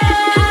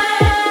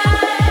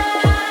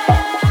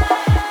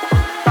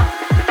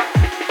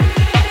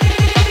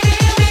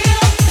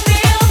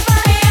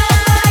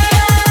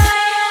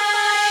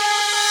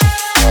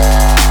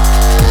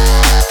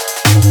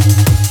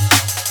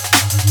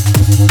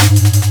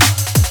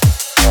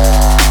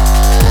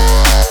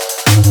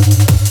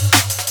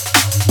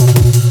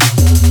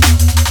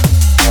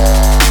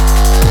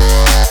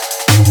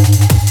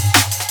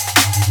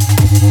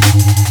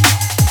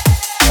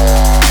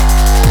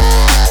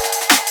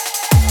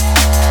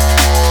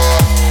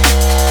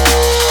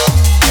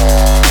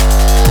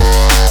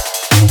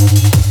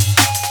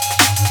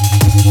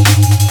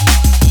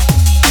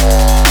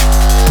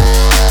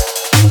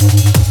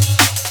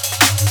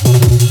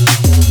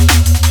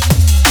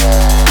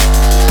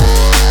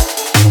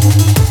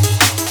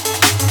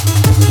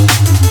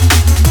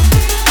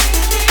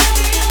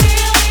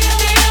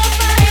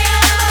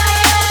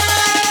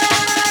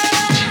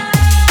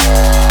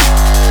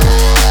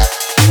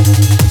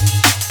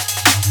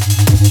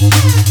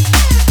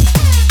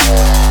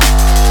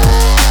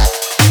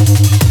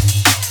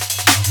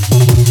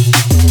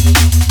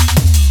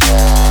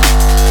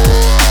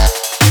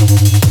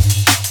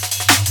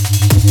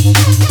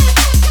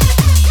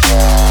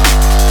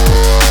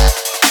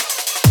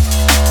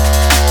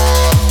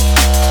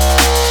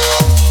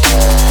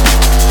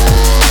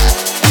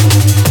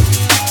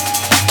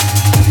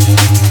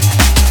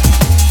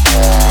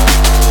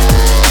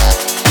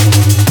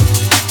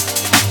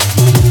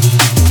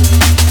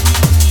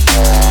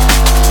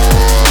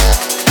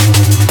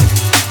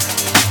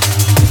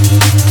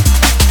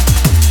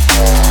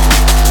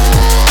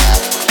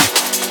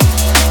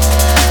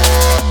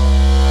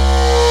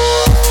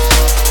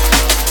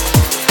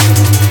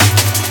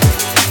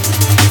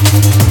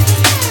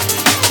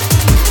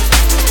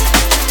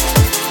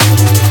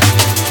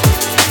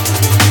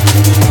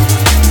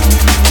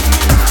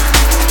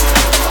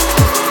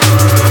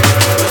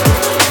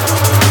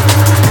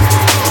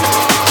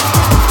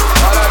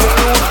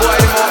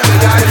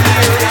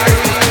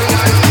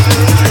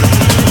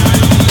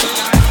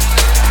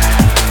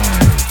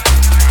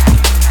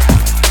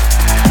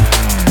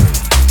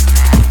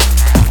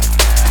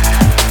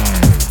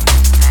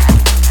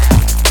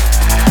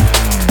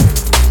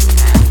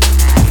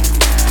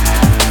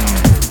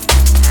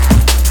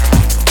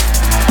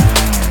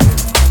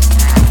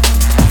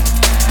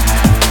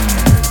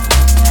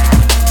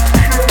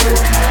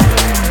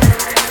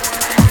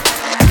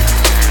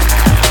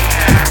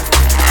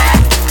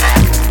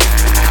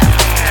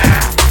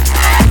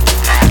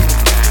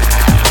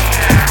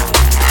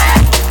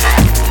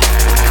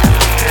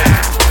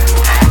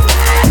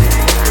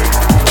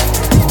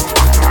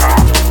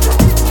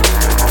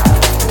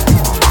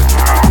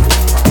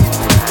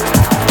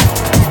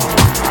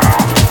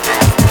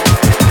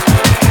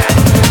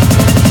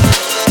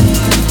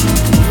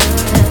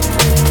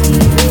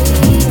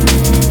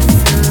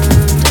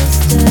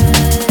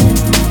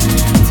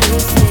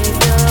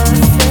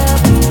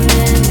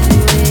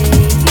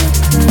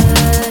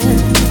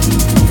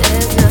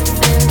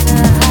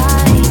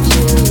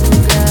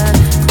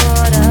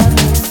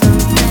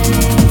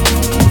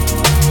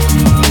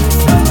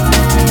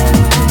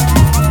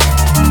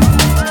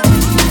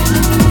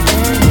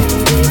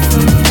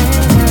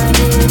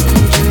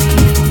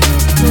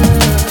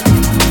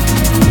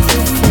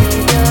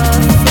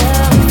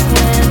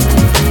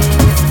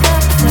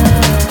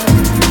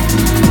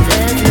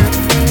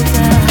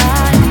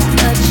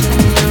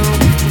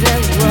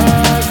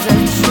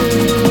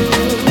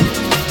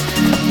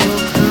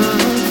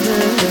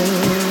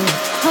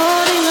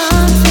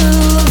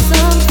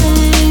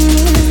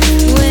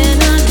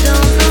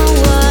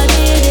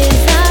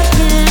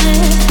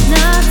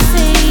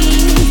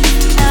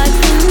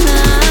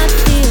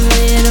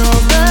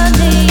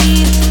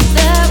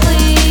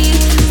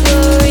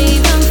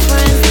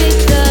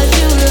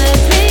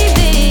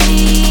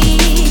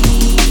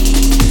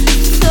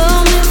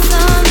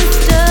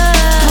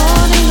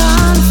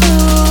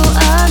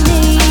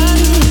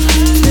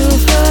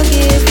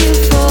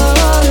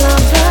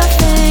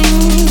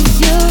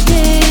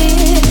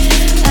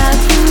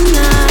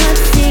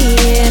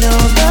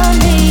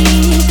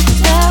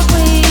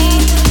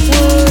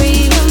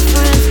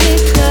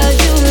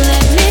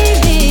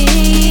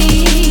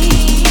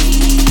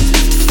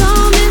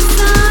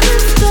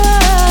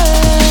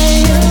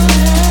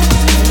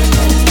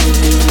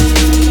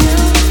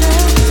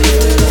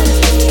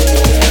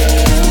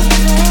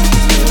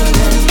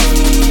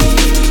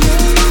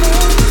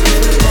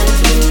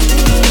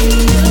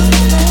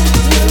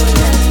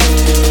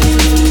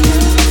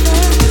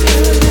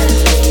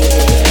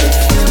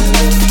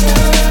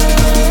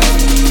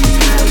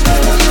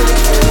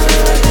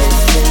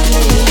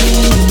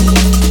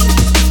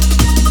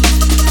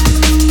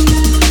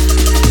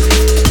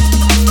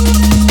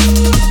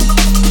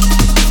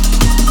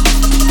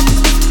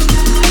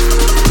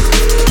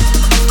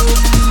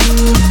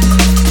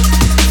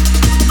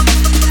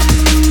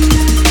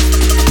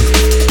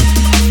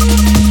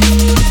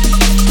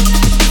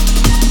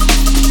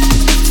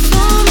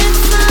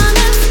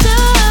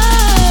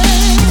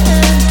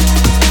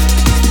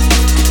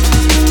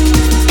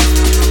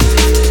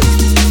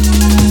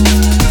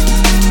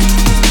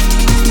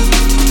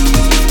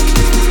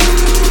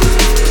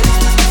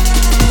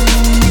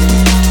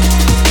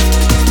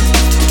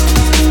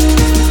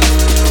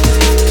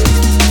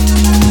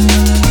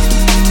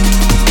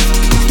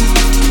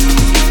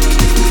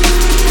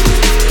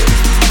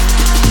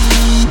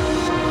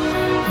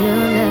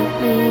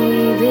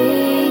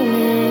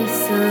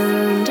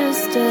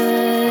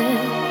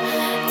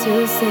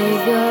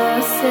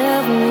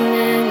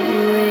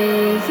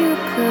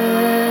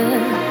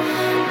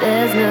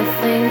 was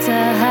nothing to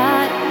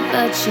hide,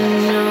 but you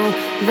know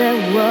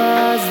there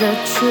was the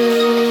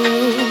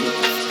truth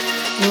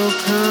will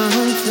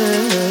come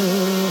through.